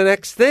on to the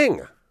next thing.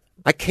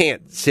 I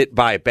can't sit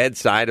by a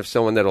bedside of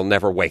someone that'll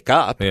never wake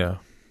up. Yeah.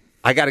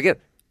 I got to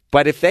get.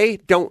 But if they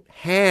don't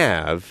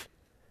have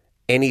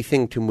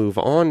anything to move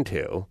on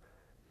to,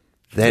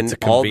 then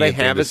all they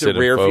have is a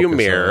rearview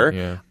mirror.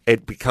 Yeah.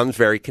 It becomes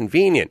very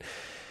convenient.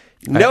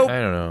 I don't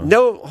know.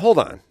 No, hold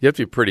on. You have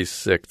to be pretty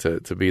sick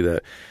to be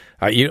that.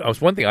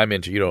 One thing I'm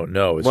into you don't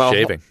know is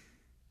shaving.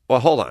 Well,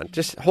 hold on.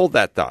 Just hold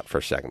that thought for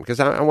a second because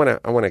I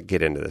want to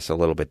get into this a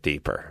little bit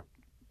deeper.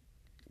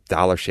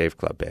 Dollar Shave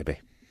Club,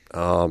 baby.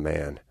 Oh,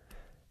 man.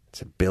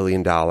 It's $1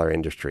 billion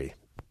industry.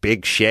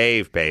 Big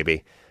shave,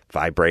 baby.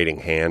 Vibrating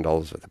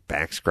handles with a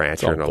back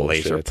scratcher and a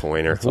laser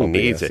pointer. Who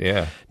needs it?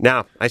 Yeah.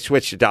 Now, I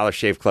switched to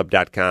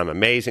dollarshaveclub.com.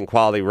 Amazing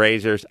quality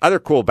razors, other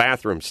cool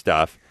bathroom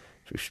stuff.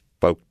 We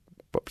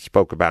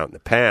spoke about in the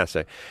past.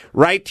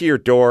 Right to your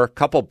door,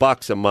 couple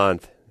bucks a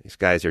month. These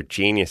guys are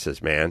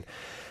geniuses, man.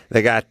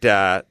 They got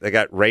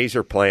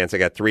razor plans. They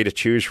got 3 to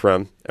choose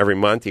from every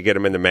month. You get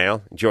them in the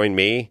mail. Join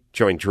me,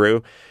 join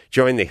Drew,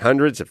 join the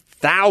hundreds of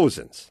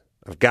thousands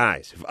of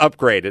guys who've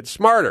upgraded,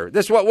 smarter.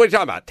 This is what we're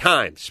talking about: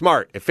 time,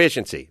 smart,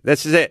 efficiency.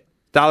 This is it.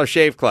 Dollar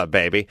Shave Club,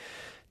 baby.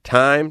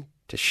 Time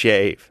to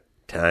shave.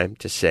 Time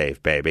to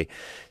save, baby.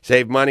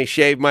 Save money,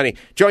 shave money.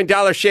 Join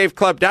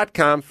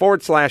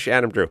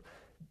dollarshaveclub.com/Adam Drew.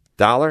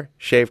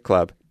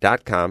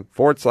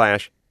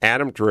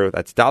 dollarshaveclub.com/Adam Drew.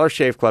 That's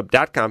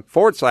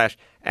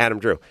dollarshaveclub.com/Adam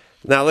Drew.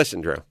 Now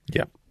listen, Drew.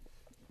 Yeah.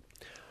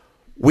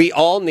 We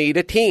all need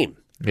a team.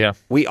 Yeah.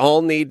 We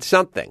all need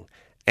something.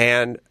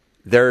 And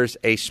there's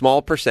a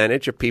small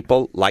percentage of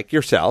people like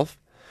yourself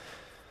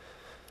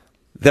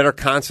that are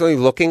constantly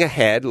looking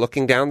ahead,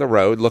 looking down the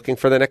road, looking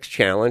for the next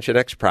challenge, the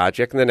next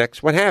project, and the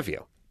next what have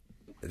you.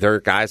 There are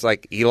guys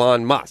like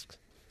Elon Musk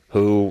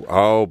who,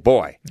 oh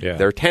boy,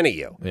 there are 10 of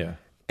you. Yeah.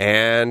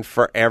 And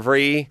for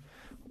every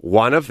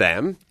one of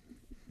them,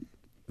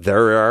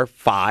 there are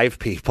 5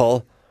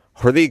 people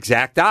or the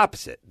exact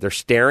opposite. They're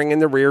staring in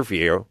the rear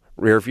view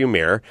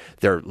mirror.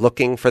 They're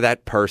looking for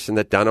that person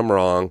that done them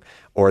wrong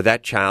or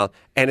that child,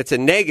 and it's a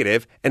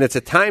negative and it's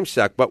a time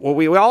suck. But what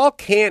we all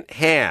can't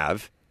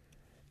have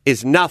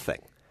is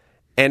nothing.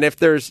 And if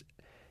there's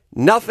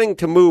nothing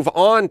to move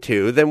on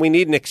to, then we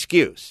need an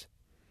excuse.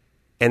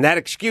 And that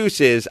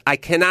excuse is, I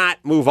cannot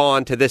move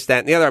on to this, that,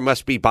 and the other. I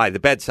must be by the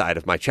bedside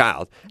of my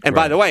child. And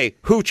by the way,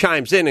 who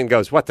chimes in and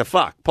goes, what the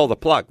fuck? Pull the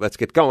plug. Let's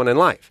get going in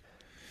life.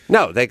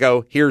 No, they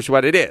go, here's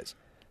what it is.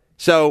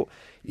 So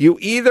you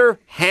either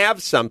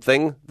have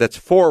something that's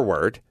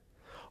forward,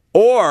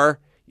 or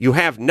you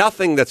have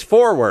nothing that's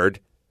forward,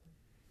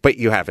 but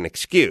you have an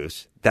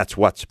excuse. That's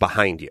what's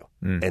behind you.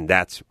 And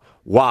that's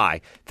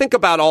why. Think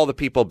about all the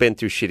people been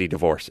through shitty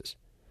divorces.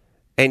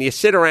 And you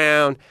sit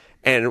around,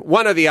 and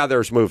one or the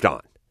other's moved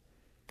on.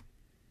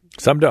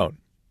 Some don't.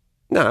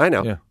 No, I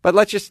know. Yeah. But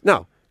let's just,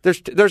 no.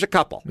 There's a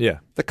couple. Yeah.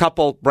 The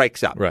couple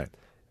breaks up. Right.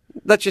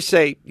 Let's just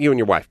say you and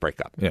your wife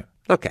break up. Yeah.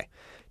 Okay.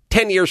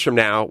 10 years from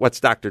now, what's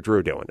Dr.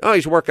 Drew doing? Oh,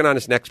 he's working on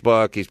his next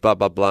book. He's blah,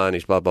 blah, blah, and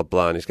he's blah, blah,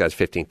 blah, and he's got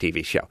his 15th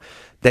TV show.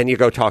 Then you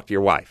go talk to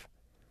your wife.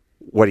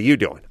 What are you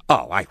doing?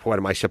 Oh, what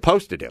am I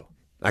supposed to do?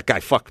 That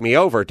guy fucked me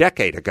over a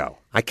decade ago.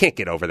 I can't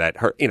get over that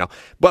hurt,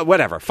 but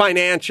whatever.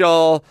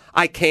 Financial,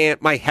 I can't,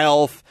 my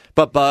health,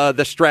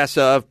 the stress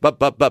of, not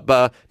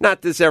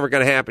that this is ever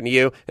going to happen to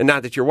you, and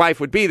not that your wife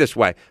would be this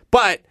way.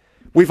 But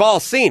we've all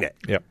seen it.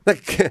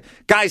 Yep.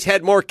 Guys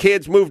had more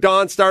kids, moved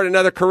on, started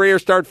another career,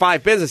 started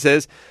 5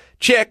 businesses.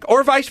 Chick,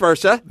 or vice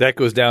versa. That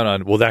goes down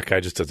on, well, that guy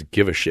just doesn't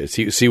give a shit.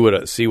 See what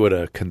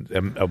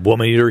a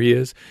woman eater he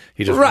is?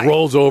 He just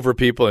rolls over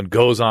people and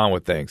goes on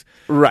with things.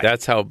 Right.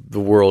 That's how the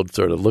world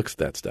sort of looks at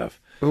that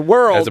stuff. The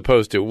world as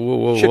opposed to,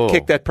 whoa, should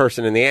kick that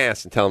person in the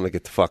ass and tell them to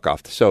get the fuck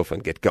off the sofa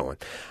and get going.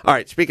 All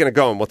right, speaking of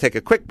going, we'll take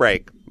a quick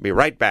break. Be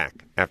right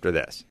back after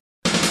this.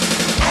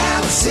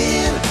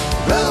 Allison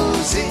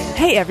Rosen.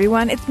 Hey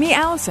everyone, it's me,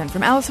 Allison,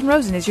 from Allison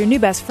Rosen is Your New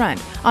Best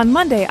Friend. On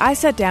Monday, I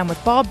sat down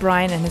with Bob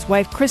Bryan and his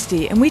wife,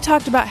 Christy, and we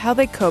talked about how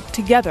they coped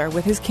together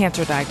with his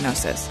cancer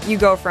diagnosis. You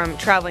go from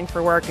traveling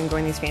for work and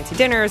going to these fancy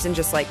dinners and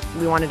just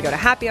we wanted to go to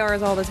happy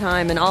hours all the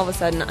time, and all of a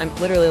sudden I'm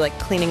literally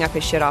cleaning up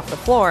his shit off the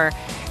floor,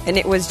 and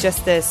it was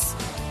just this,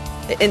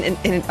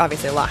 and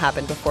obviously a lot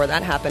happened before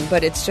that happened,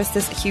 but it's just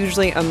this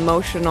hugely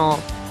emotional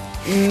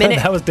minute.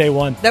 That was day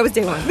one. That was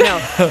day one.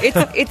 No,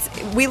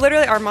 we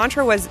literally, our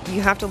mantra was you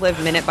have to live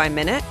minute by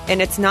minute,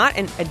 and it's not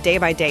a day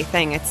by day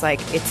thing. It's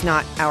it's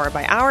not hour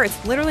by hour.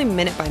 It's literally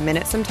minute by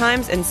minute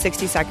sometimes, and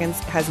 60 seconds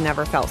has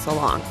never felt so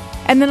long.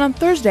 And then on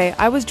Thursday,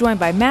 I was joined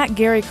by Matt,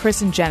 Gary,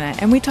 Chris, and Jenna,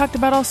 and we talked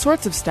about all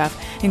sorts of stuff,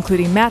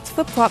 including Matt's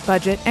flip-flop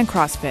budget and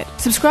CrossFit.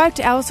 Subscribe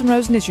to Allison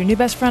Rosen is Your New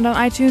Best Friend on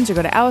iTunes or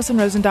go to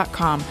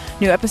AllisonRosen.com.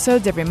 New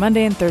episodes every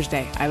Monday and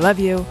Thursday. I love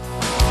you.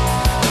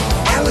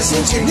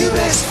 Allison's your new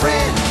best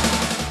friend.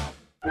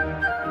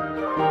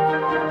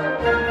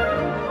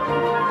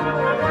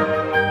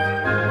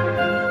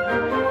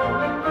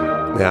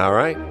 All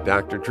right,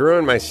 Dr. Drew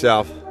and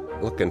myself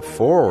looking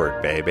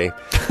forward, baby.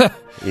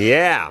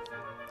 Yeah.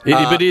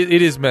 But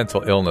it is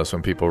mental illness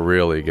when people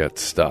really get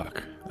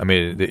stuck. I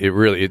mean,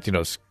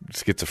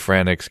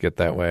 schizophrenics get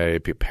that way.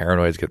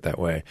 Paranoids get that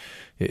way.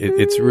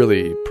 It's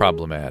really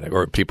problematic.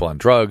 Or people on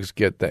drugs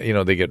get that.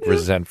 They get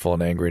resentful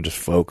and angry and just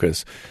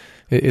focus.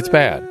 It's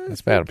bad.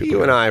 It's bad.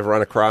 You and I have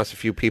run across a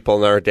few people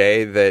in our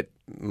day that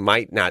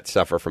might not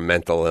suffer from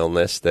mental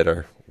illness that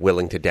are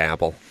willing to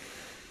dabble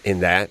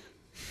in that.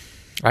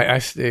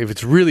 If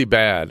it's really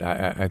bad,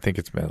 I think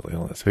it's mental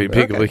illness.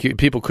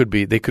 People could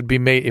be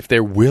made, if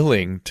they're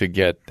willing to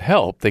get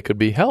help, they could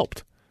be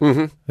helped.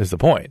 Mm-hmm. Is the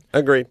point.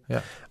 Agreed.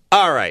 Yeah.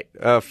 All right.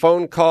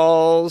 Phone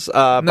calls.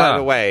 By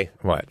the way,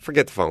 what?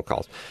 Forget the phone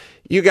calls.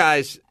 You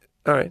guys,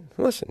 all right,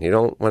 listen, you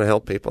don't want to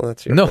help people?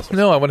 That's your business.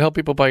 No, I want to help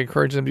people by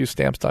encouraging them to use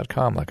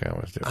Stamps.com like I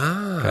always do. Can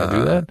I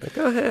do that?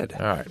 Go ahead.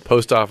 All right.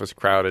 Post office,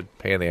 crowded,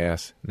 pain in the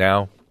ass.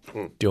 Now,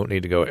 don't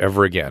need to go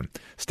ever again.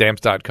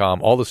 Stamps.com,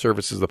 all the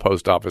services of the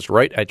post office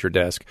right at your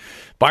desk.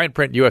 Buy and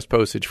print U.S.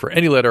 postage for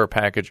any letter or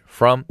package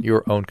from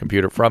your own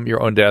computer, from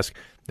your own desk.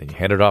 Then you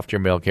hand it off to your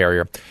mail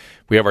carrier.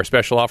 We have our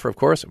special offer, of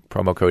course,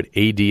 promo code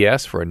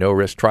ADS for a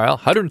no-risk trial.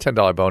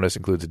 $110 bonus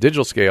includes a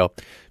digital scale,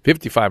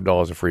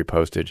 $55 of free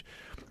postage.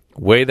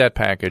 Weigh that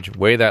package,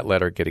 weigh that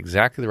letter, get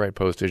exactly the right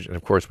postage. And,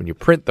 of course, when you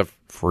print the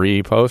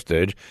free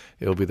postage,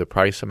 it'll be the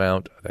price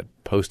amount, that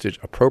postage,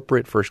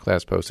 appropriate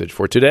first-class postage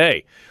for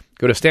today.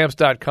 Go to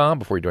Stamps.com.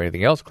 Before you do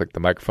anything else, click the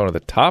microphone at the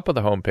top of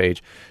the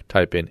homepage.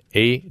 Type in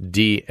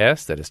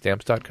ADS. That is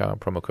Stamps.com,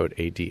 promo code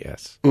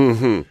ADS.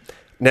 Mm-hmm.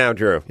 Now,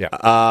 Drew,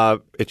 yeah.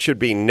 It should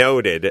be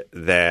noted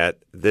that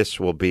this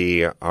will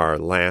be our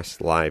last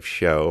live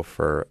show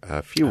for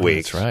a few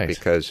weeks. That's right.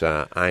 Because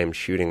I am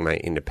shooting my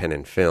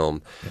independent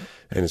film,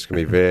 and it's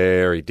going to be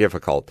very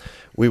difficult.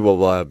 We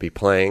will be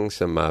playing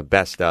some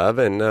best of,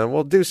 and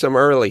we'll do some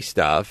early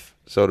stuff.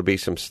 So it'll be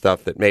some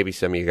stuff that maybe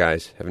some of you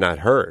guys have not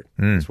heard.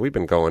 Because we've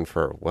been going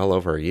for well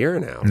over a year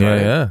now.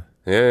 Right?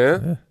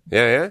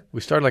 Yeah.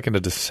 We started like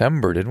into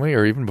December, didn't we?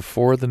 Or even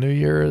before the new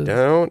year?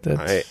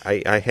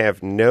 I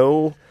have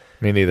no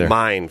Me neither.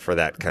 mind for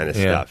that kind of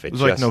stuff. It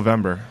was like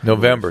November.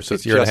 So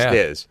it's a year and a half. It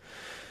just is.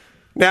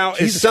 Now,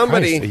 Jesus is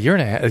somebody... Christ, a year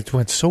and a half, it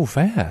went so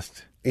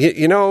fast.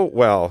 You know,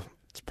 well,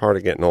 it's part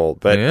of getting old.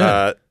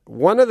 But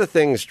one of the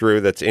things,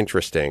 Drew, that's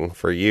interesting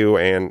for you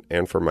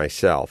and for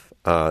myself,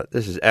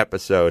 this is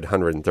episode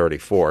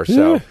 134,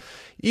 so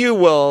you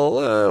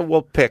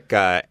we'll pick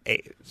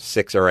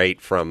 6 or 8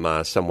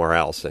 from somewhere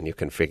else, and you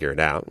can figure it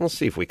out. We'll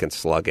see if we can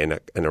slug in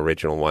an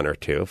original one or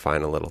two,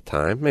 find a little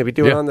time, maybe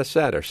do it on the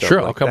set or something.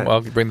 Sure, like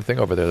I'll bring the thing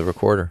over there, the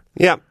recorder.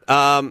 Yeah.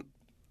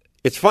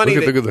 It's funny.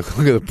 Look at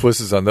the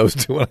pusses on those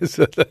two when I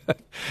said that.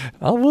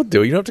 We'll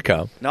do it. You don't have to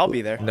come. And I'll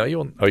be there. No, you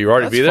won't. Oh, you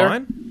already That's be there?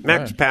 fine.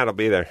 Max Pat will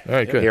be there. All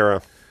right, good. Hero.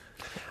 Right.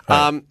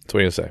 That's what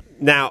you're going to say.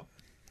 Now,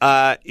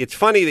 it's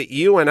funny that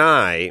you and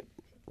I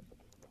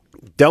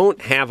don't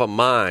have a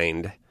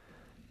mind.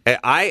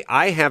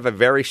 I have a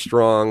very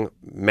strong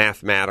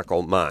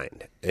mathematical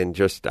mind, and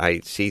just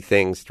I see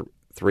things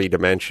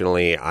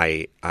three-dimensionally.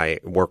 I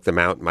work them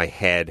out in my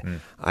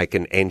head. I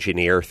can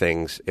engineer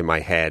things in my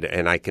head,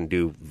 and I can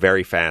do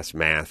very fast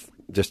math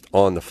just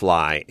on the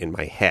fly in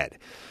my head.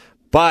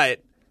 And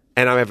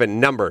I have a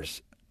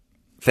numbers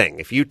thing.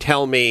 If you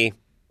tell me,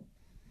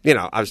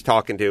 I was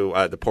talking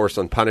to the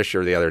Porcelain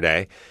Punisher the other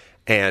day,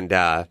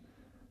 and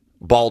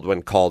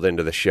Baldwin called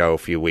into the show a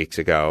few weeks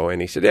ago,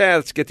 and he said,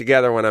 let's get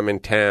together when I'm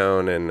in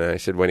town. And I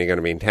said, when are you going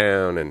to be in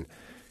town? And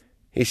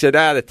he said,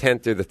 the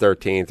 10th through the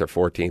 13th or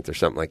 14th or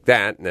something like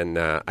that. And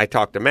then I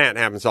talk to Matt. It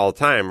happens all the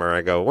time where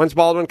I go, when's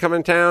Baldwin coming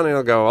in town? And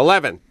he'll go,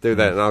 11 through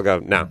that. And I'll go,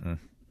 no,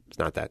 it's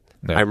not that.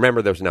 No. I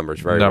remember those numbers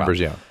very well. Numbers,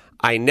 yeah.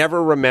 I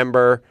never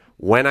remember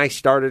when I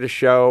started a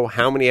show,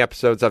 how many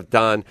episodes I've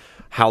done,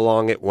 how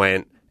long it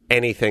went,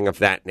 anything of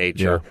that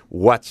nature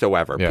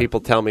whatsoever. Yeah. People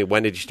tell me,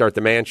 when did you start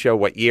the Man Show?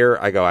 What year?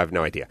 I go, I have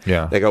no idea.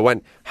 Yeah. They go,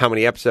 when? How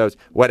many episodes?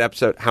 What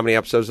episode? How many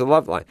episodes of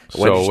Love Line?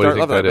 When So did you what do you start think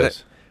Love that Line?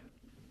 is?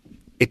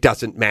 It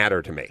doesn't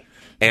matter to me.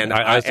 And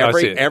I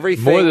see it.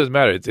 everything... More doesn't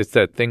matter. It's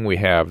that thing we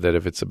have that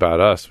if it's about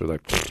us, we're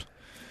like... Pfft.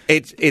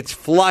 It's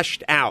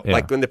flushed out. Yeah.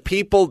 Like when the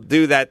people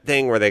do that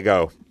thing where they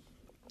go,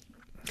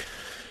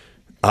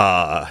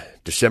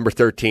 December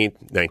 13th,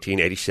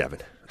 1987,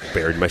 I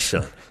buried my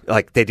son.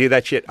 Like they do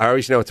that shit. I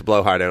always know it's a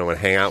blowhard I don't want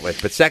to hang out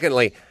with. But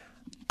secondly,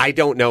 I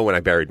don't know when I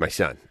buried my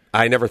son.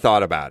 I never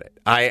thought about it.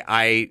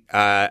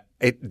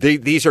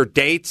 These are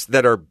dates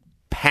that are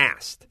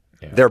past.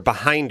 Yeah. They're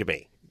behind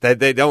me.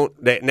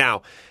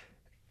 Now,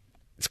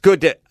 it's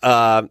good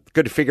to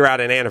figure out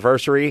an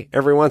anniversary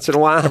every once in a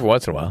while. Every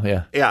once in a while,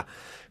 yeah. Yeah.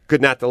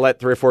 Good not to let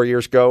 3 or 4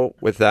 years go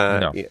with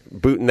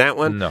booting that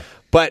one. No.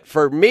 But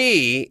for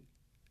me,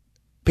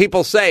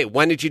 people say,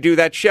 when did you do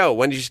that show?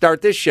 When did you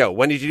start this show?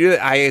 When did you do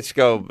that? I just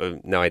go,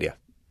 no idea.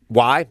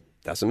 Why?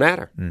 Doesn't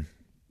matter.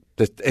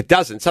 It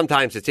doesn't.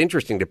 Sometimes it's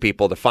interesting to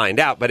people to find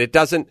out, but it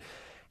doesn't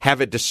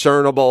have a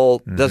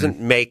discernible, doesn't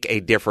make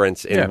a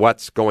difference in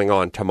what's going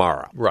on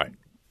tomorrow. Right.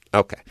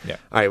 Okay. Yeah.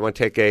 All right. Want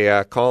to take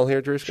a call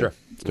here, Drew? Sure.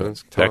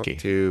 Let's talk Becky.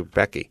 to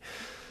Becky.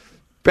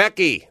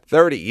 Becky,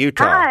 30,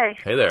 Utah. Hi.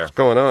 Hey there. What's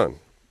going on?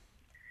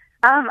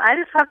 I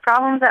just have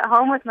problems at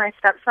home with my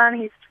stepson.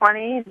 He's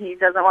 20, and he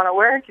doesn't want to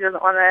work. He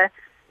doesn't want to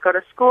go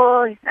to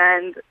school,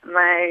 and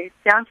my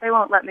fiance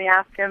won't let me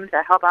ask him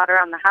to help out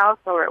around the house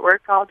while we're at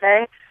work all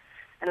day,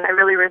 and I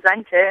really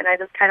resent it, and I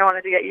just kind of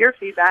wanted to get your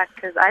feedback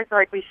because I feel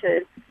like we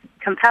should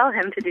compel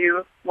him to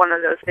do one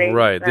of those things.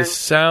 Right. And This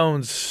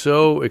sounds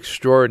so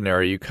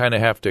extraordinary. You kind of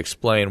have to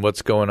explain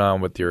what's going on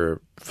with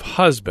your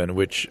husband,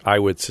 which I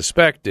would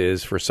suspect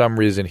is for some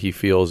reason he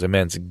feels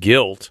immense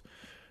guilt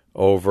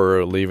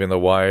over leaving the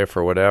wife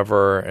or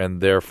whatever,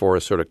 and therefore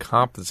is sort of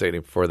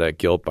compensating for that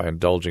guilt by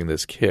indulging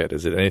this kid.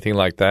 Is it anything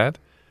like that?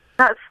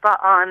 That's spot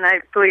on.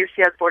 I believe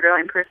she has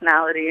borderline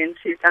personality, and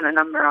she's done a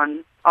number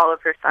on all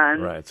of her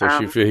sons. Right. So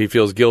he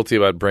feels guilty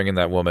about bringing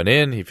that woman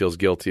in. He feels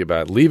guilty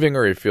about leaving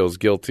her. He feels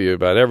guilty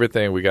about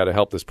everything. We got to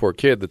help this poor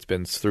kid that's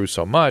been through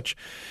so much,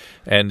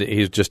 and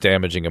he's just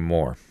damaging him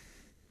more.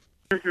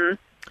 Mm-hmm.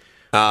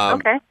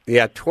 Okay.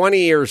 Yeah, 20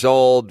 years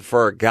old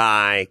for a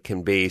guy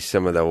can be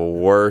some of the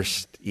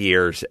worst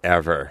years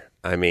ever.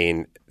 I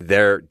mean,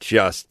 they're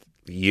just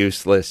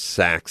useless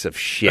sacks of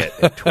shit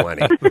at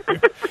 20.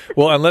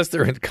 Well, unless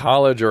they're in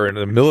college or in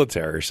the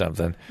military or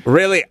something.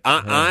 Really,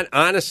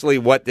 honestly,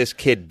 what this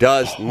kid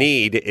does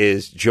need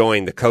is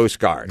join the Coast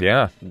Guard.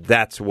 Yeah.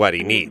 That's what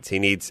he needs. He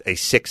needs a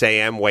 6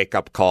 a.m.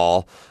 wake-up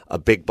call, a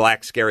big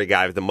black scary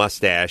guy with a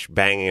mustache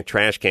banging a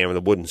trash can with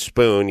a wooden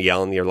spoon,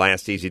 yelling your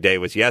last easy day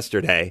was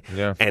yesterday,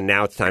 and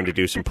now it's time to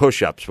do some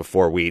push-ups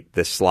before we eat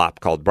this slop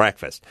called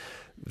breakfast.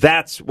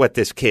 That's what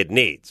this kid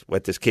needs.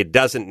 What this kid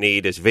doesn't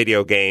need is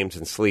video games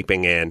and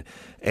sleeping in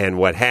and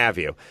what have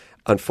you.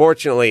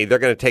 Unfortunately, they're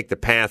going to take the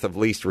path of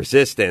least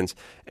resistance,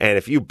 and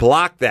if you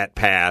block that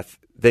path,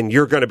 then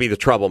you're going to be the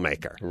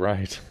troublemaker.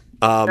 Right.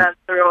 That's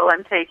the role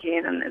I'm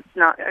taking, and it's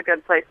not a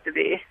good place to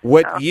be.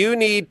 What you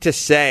need to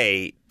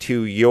say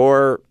to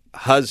your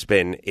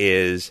husband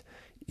is,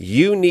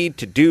 you need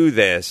to do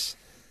this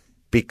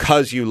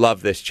because you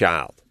love this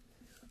child.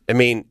 I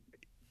mean,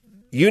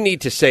 you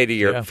need to say to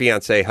your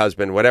fiancé,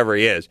 husband, whatever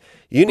he is,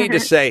 you need to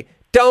say,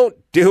 don't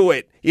do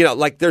it.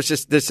 Like there's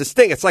this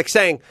thing. It's like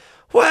saying,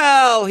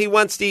 well, he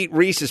wants to eat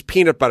Reese's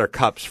peanut butter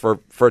cups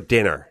for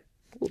dinner.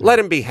 Let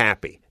him be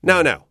happy.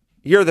 No.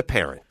 You're the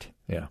parent.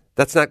 Yeah.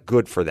 That's not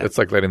good for them. It's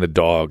like letting the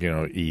dog,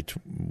 eat,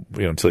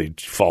 until he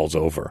falls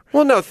over.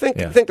 Well, no,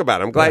 think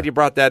about it. I'm glad you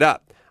brought that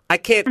up. I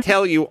can't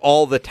tell you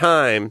all the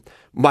time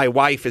my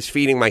wife is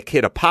feeding my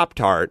kid a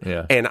Pop-Tart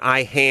and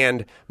I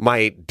hand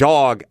my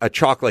dog a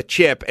chocolate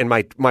chip and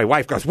my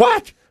wife goes,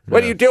 what?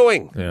 What are you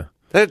doing? Yeah.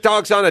 That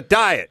dog's on a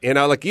diet,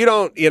 like you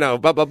don't,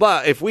 blah, blah,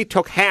 blah. If we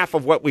took half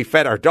of what we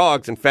fed our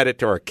dogs and fed it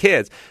to our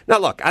kids. Now,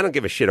 look, I don't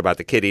give a shit about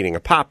the kid eating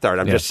a Pop-Tart.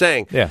 I'm just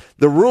saying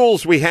the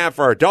rules we have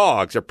for our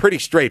dogs are pretty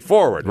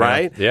straightforward,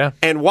 right? Yeah.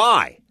 And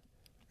why?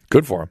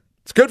 Good for him.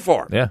 It's good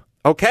for him. Yeah.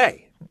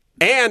 Okay.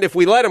 And if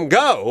we let him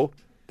go,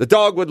 the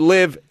dog would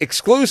live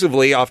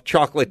exclusively off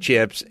chocolate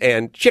chips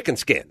and chicken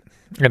skin.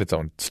 And its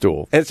own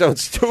stool.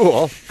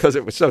 Because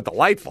it was so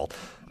delightful.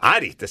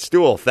 I'd eat the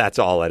stool if that's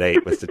all it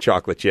ate was the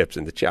chocolate chips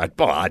and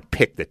I'd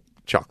pick the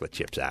chocolate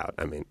chips out.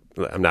 I mean,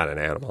 I'm not an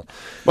animal.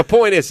 My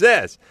point is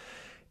this.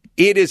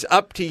 It is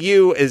up to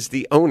you as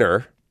the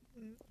owner.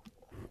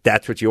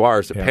 That's what you are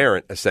as a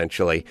parent,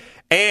 essentially.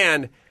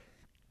 And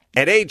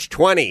at age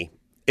 20,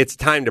 it's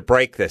time to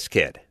break this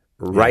kid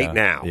right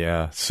now.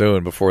 Yeah,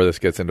 soon, before this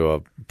gets into a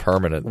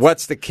permanent.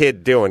 What's the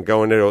kid doing?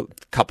 Going to a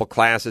couple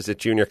classes at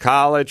junior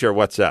college, or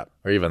what's up?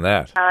 Or even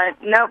that?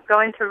 Nope,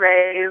 going to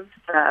raves,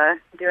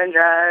 doing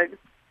drugs,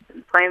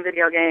 playing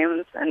video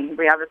games, and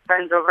we have his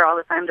friends over all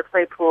the time to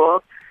play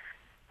pool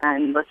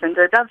and listen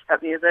to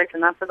dubstep music,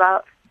 and that's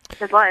about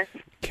his life.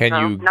 Can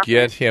you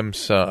get him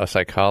a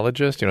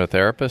psychologist, a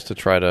therapist, to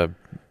try to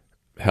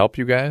help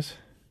you guys?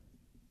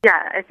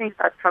 Yeah, I think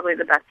that's probably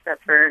the best step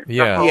for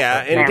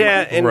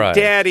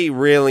Daddy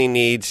really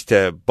needs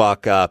to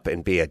buck up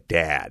and be a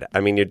dad.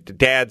 I mean, your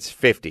dad's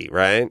 50,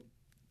 right?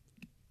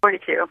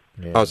 42.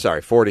 Yeah. Oh,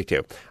 sorry,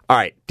 42. All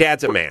right,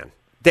 Dad's a man.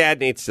 Dad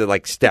needs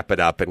to step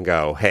it up and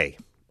go, hey,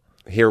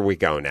 here we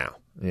go now.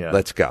 Yeah.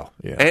 Let's go.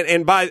 Yeah.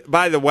 And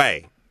by the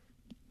way,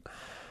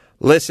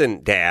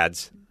 listen,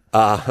 dads,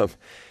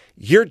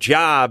 your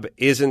job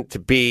isn't to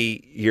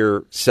be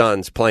your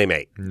son's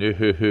playmate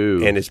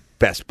and his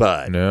best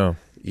bud. No.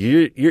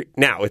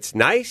 Now, it's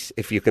nice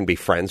if you can be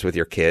friends with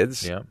your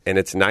kids, and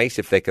it's nice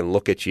if they can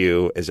look at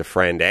you as a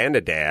friend and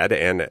a dad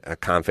and a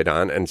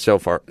confidant and so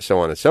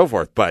on and so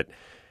forth. But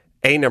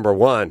number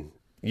one,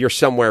 you're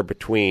somewhere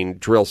between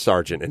drill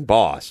sergeant and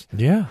boss.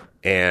 Yeah.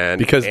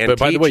 But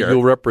by the way,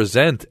 you'll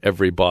represent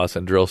every boss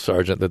and drill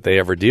sergeant that they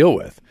ever deal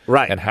with.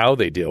 Right. And how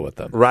they deal with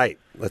them. Right.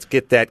 Let's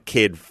get that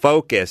kid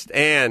focused.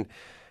 And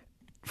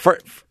for a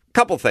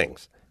couple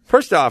things.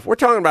 First off, we're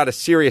talking about a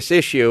serious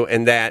issue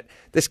in that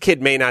this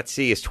kid may not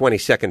see his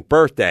 22nd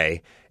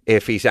birthday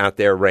if he's out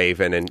there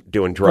raving and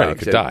doing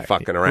drugs and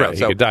fucking around. Right,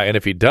 he could die. And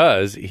if he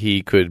does,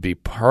 he could be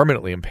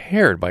permanently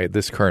impaired by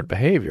this current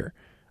behavior.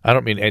 I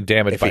don't mean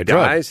damaged by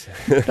drugs.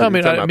 Dies? No,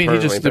 I mean he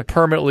just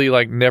permanently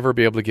never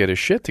be able to get his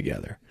shit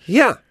together.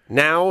 Yeah.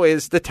 Now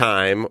is the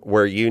time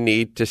where you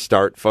need to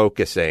start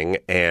focusing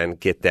and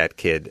get that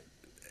kid.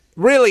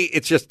 Really,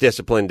 it's just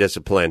discipline,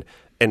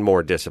 and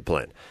more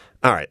discipline.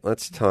 All right,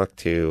 let's talk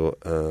to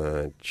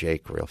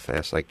Jake real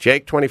fast.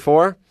 Jake,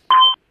 24?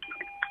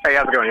 Hey,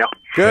 how's it going, y'all?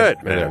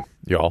 Good, man.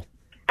 Y'all.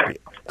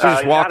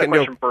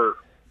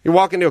 You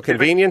walk into a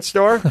convenience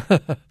store?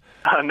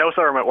 No,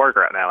 sir, I'm at work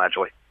right now,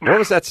 actually. What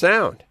was that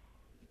sound?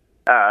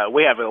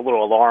 We have a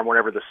little alarm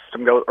whenever the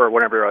system goes, or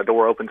whenever a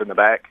door opens in the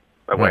back.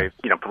 That way,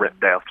 prevent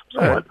theft.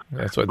 Right.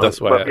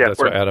 That's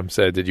what Adam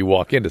said. Did you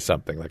walk into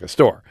something like a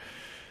store?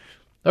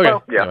 Okay.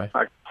 Well, yeah. Anyway.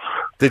 I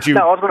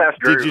was going to ask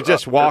Drew. Did you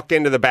just walk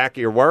into the back of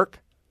your work?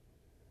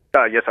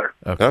 Yes, sir.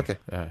 Okay.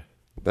 All right.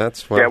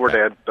 That's what. Yeah, we're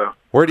dead. So.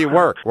 Where do you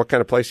work? What kind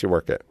of place do you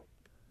work at?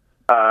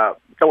 I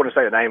wouldn't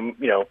say the name,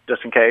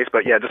 just in case,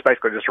 but yeah, just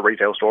basically just a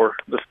retail store,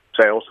 just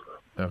sales.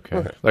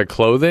 Okay. Like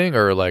clothing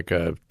or like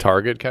a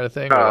Target kind of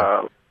thing?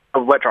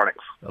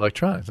 Electronics.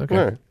 Electronics. Okay.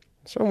 All right.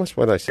 That's almost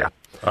what I said.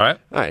 Yeah. All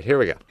right. Here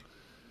we go.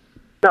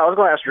 No, I was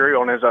going to ask Drew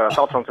on his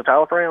thoughts on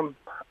citalopram.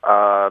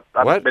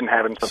 I've been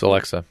having some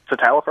Celexa.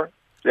 Citalopram.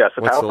 Yeah,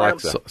 citalopram.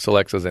 What's Celexa?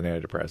 Celexa is an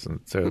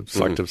antidepressant, so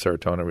selective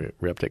serotonin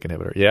reuptake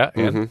inhibitor. Yeah.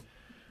 And?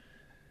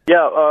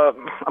 Yeah,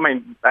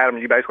 Adam,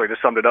 you basically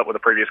just summed it up with the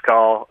previous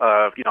call.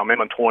 I'm in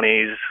my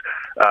 20s.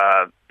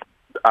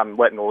 I'm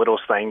letting the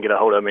littlest thing get a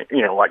hold of me,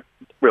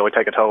 really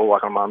take a toll,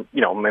 on my,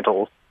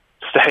 mental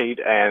state,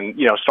 and,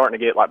 starting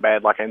to get,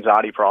 bad,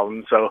 anxiety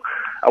problems. So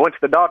I went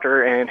to the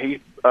doctor, and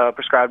he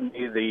prescribed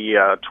me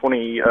the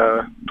 20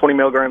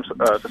 milligrams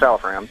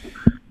citalopram.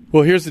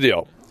 Well, here's the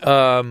deal.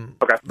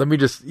 Okay. Let me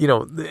just,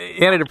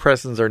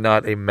 antidepressants are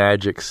not a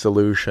magic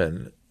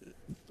solution.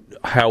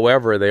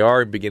 However, they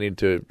are beginning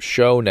to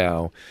show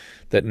now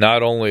that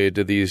not only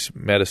do these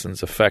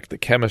medicines affect the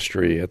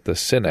chemistry at the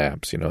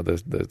synapse,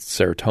 the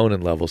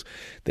serotonin levels,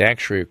 they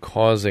actually are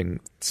causing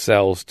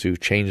cells to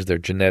change their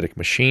genetic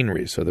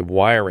machinery. So the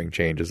wiring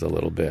changes a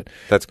little bit.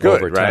 That's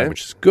good, over time, right?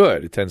 Which is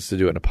good. It tends to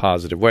do it in a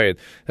positive way.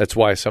 That's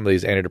why some of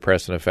these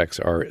antidepressant effects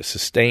are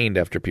sustained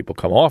after people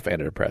come off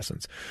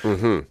antidepressants.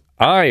 Mm-hmm.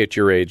 at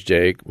your age,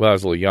 Jake, well, I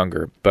was a little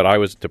younger, but I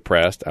was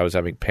depressed. I was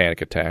having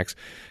panic attacks,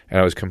 and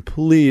I was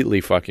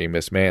completely fucking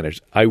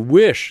mismanaged. I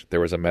wish there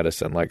was a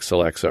medicine like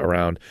Celexa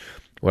around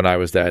when I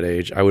was that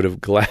age. I would have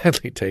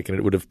gladly taken it.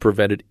 It would have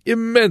prevented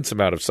immense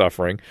amount of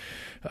suffering.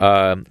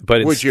 But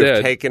would instead, you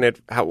have taken it?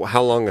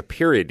 How long a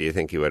period do you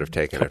think you would have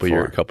taken it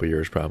for? Couple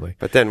years, probably.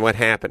 But then what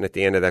happened at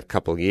the end of that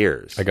couple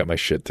years? I got my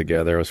shit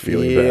together. I was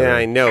feeling better. Yeah,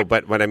 I know.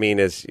 But what I mean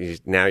is,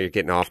 now you're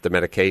getting off the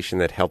medication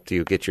that helped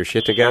you get your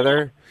shit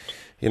together.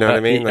 You know what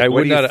I mean? Like,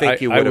 what do you think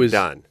you would have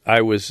done?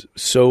 I was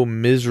so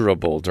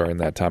miserable during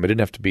that time. I didn't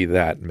have to be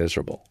that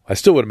miserable. I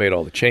still would have made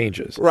all the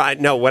changes. Right.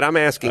 No, what I'm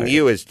asking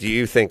you is, do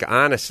you think,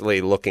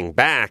 honestly, looking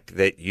back,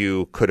 that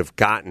you could have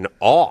gotten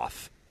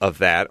off of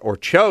that or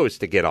chose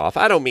to get off?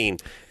 I don't mean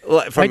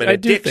from an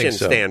addiction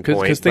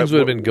standpoint. Because things would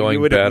have been going better. You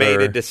would have made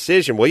a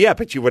decision. Well, yeah,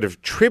 but you would have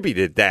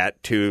attributed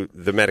that to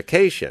the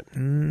medication.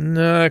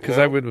 No, because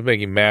I would have been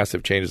making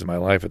massive changes in my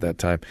life at that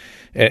time.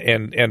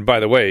 And by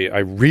the way, I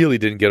really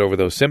didn't get over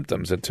those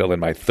symptoms until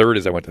in my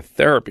 30s. I went to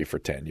therapy for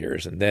 10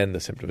 years, and then the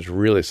symptoms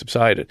really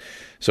subsided.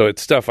 So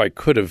it's stuff I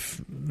could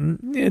have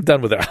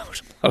done without a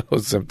lot of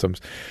those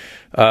symptoms.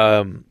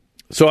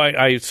 So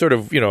I sort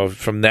of,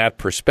 from that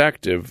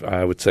perspective,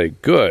 I would say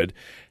good.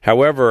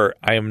 However,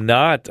 I am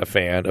not a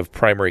fan of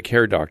primary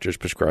care doctors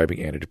prescribing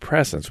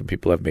antidepressants when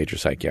people have major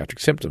psychiatric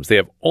symptoms. They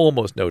have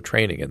almost no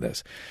training in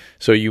this.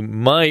 So you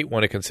might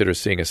want to consider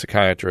seeing a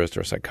psychiatrist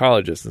or a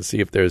psychologist and see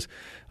if there's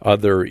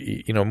other,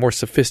 more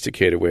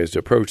sophisticated ways to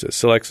approach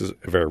this. Celexa is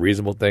a very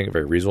reasonable thing, a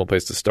very reasonable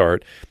place to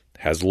start.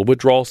 Has a little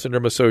withdrawal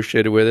syndrome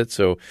associated with it,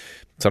 so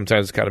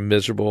sometimes it's kind of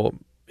miserable.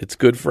 It's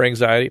good for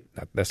anxiety,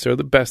 not necessarily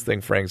the best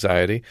thing for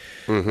anxiety.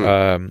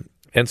 Mm-hmm.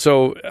 And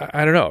so,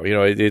 I don't know.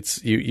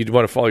 It's you'd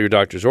want to follow your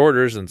doctor's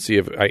orders and see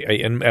if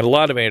and a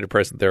lot of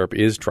antidepressant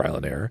therapy is trial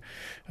and error.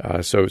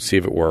 So see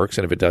if it works,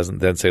 and if it doesn't,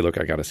 then say, look,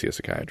 I got to see a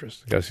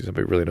psychiatrist. I got to see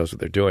somebody who really knows what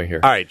they're doing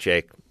here. All right,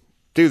 Jake,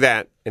 do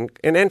that and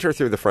enter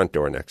through the front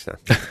door next time.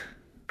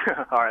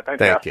 All right,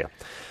 thank you.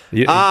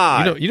 You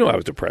know, I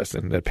was depressed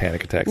and had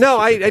panic attacks. No,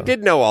 I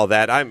did know all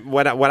that.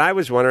 What I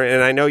was wondering,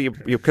 and I know you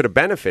could have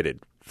benefited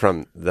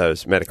from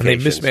those medications. And they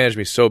mismanaged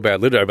me so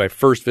bad. Literally, my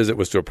first visit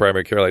was to a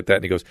primary care like that,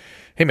 and he goes,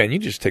 "Hey, man, you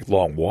just take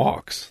long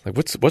walks. Like,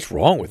 what's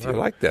wrong with you?" I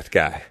like that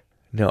guy.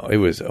 No, it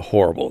was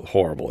horrible,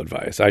 horrible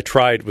advice. I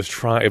was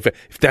trying. If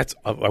that's,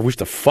 I wish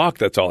the fuck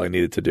that's all I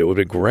needed to do. It would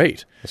have been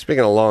great.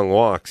 Speaking of long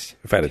walks,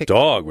 if I had a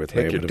dog with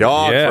me, take your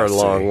dog for a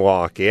long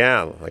walk.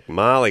 Yeah, like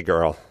Molly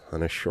Girl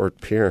on a short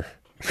pier.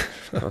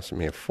 Costing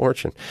me a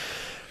fortune.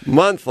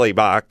 Monthly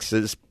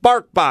boxes,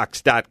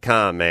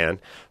 BarkBox.com, man.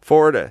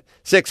 4 to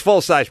 6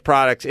 full-size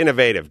products,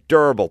 innovative,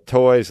 durable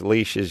toys,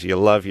 leashes. You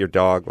love your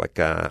dog like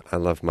I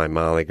love my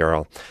Molly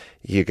Girl.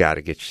 You got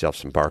to get yourself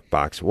some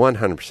BarkBox.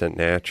 100%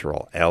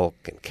 natural elk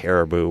and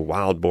caribou,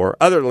 wild boar,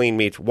 other lean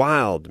meats,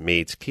 wild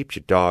meats. Keeps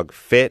your dog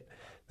fit.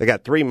 They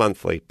got 3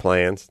 monthly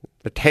plans.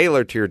 They're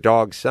tailored to your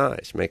dog's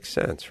size. Makes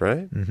sense,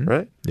 right? Mm-hmm.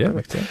 Right? Yeah,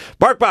 makes sense.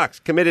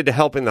 BarkBox, committed to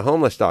helping the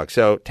homeless dog.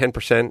 So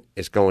 10%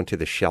 is going to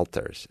the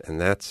shelters. And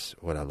that's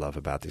what I love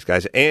about these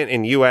guys. And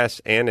in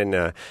U.S. and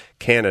in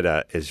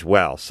Canada as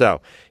well.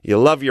 So you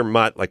love your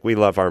mutt like we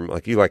love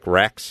like you like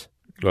Rex.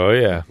 Oh,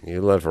 yeah.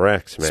 You love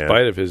Rex, man. In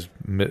spite of his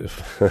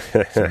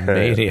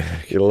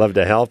maniac. You love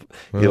to help.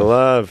 You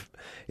love,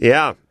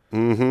 yeah.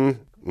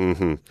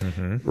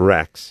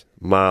 Rex.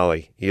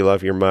 Molly, you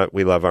love your mutt.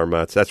 We love our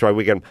mutts. That's why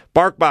we can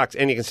BarkBox,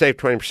 and you can save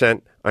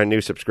 20% on a new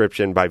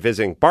subscription by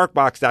visiting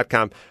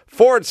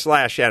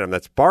BarkBox.com/Adam.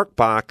 That's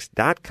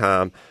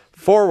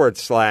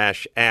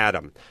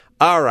BarkBox.com/Adam.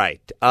 All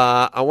right.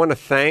 I want to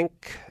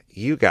thank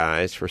you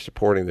guys for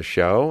supporting the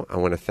show. I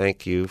want to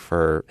thank you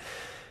for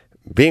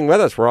being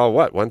with us. We're all,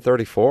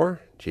 134?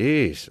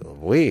 Jeez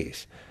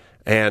Louise.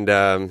 And,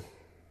 yeah.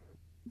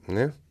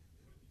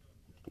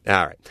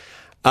 All right.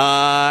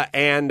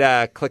 And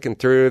clicking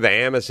through the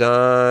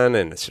Amazon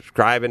and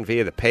subscribing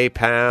via the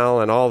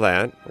PayPal and all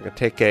that. We're gonna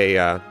take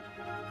a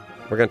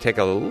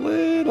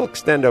little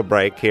extendo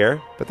break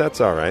here, but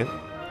that's all right.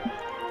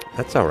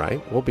 That's all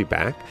right. We'll be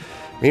back.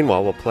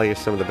 Meanwhile, we'll play you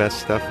some of the best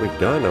stuff we've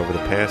done over the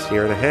past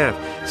year and a half.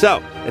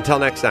 So until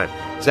next time,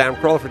 it's Adam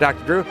Carolla for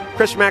Dr. Drew,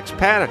 Chris Max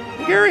Paddock,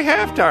 Gary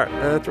Halftart,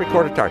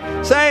 3/4 tart,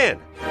 saying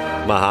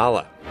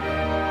mahalo.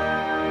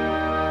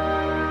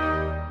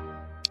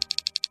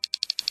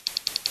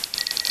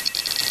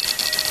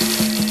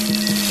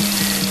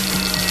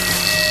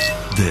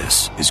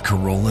 This is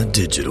Carolla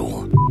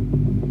Digital.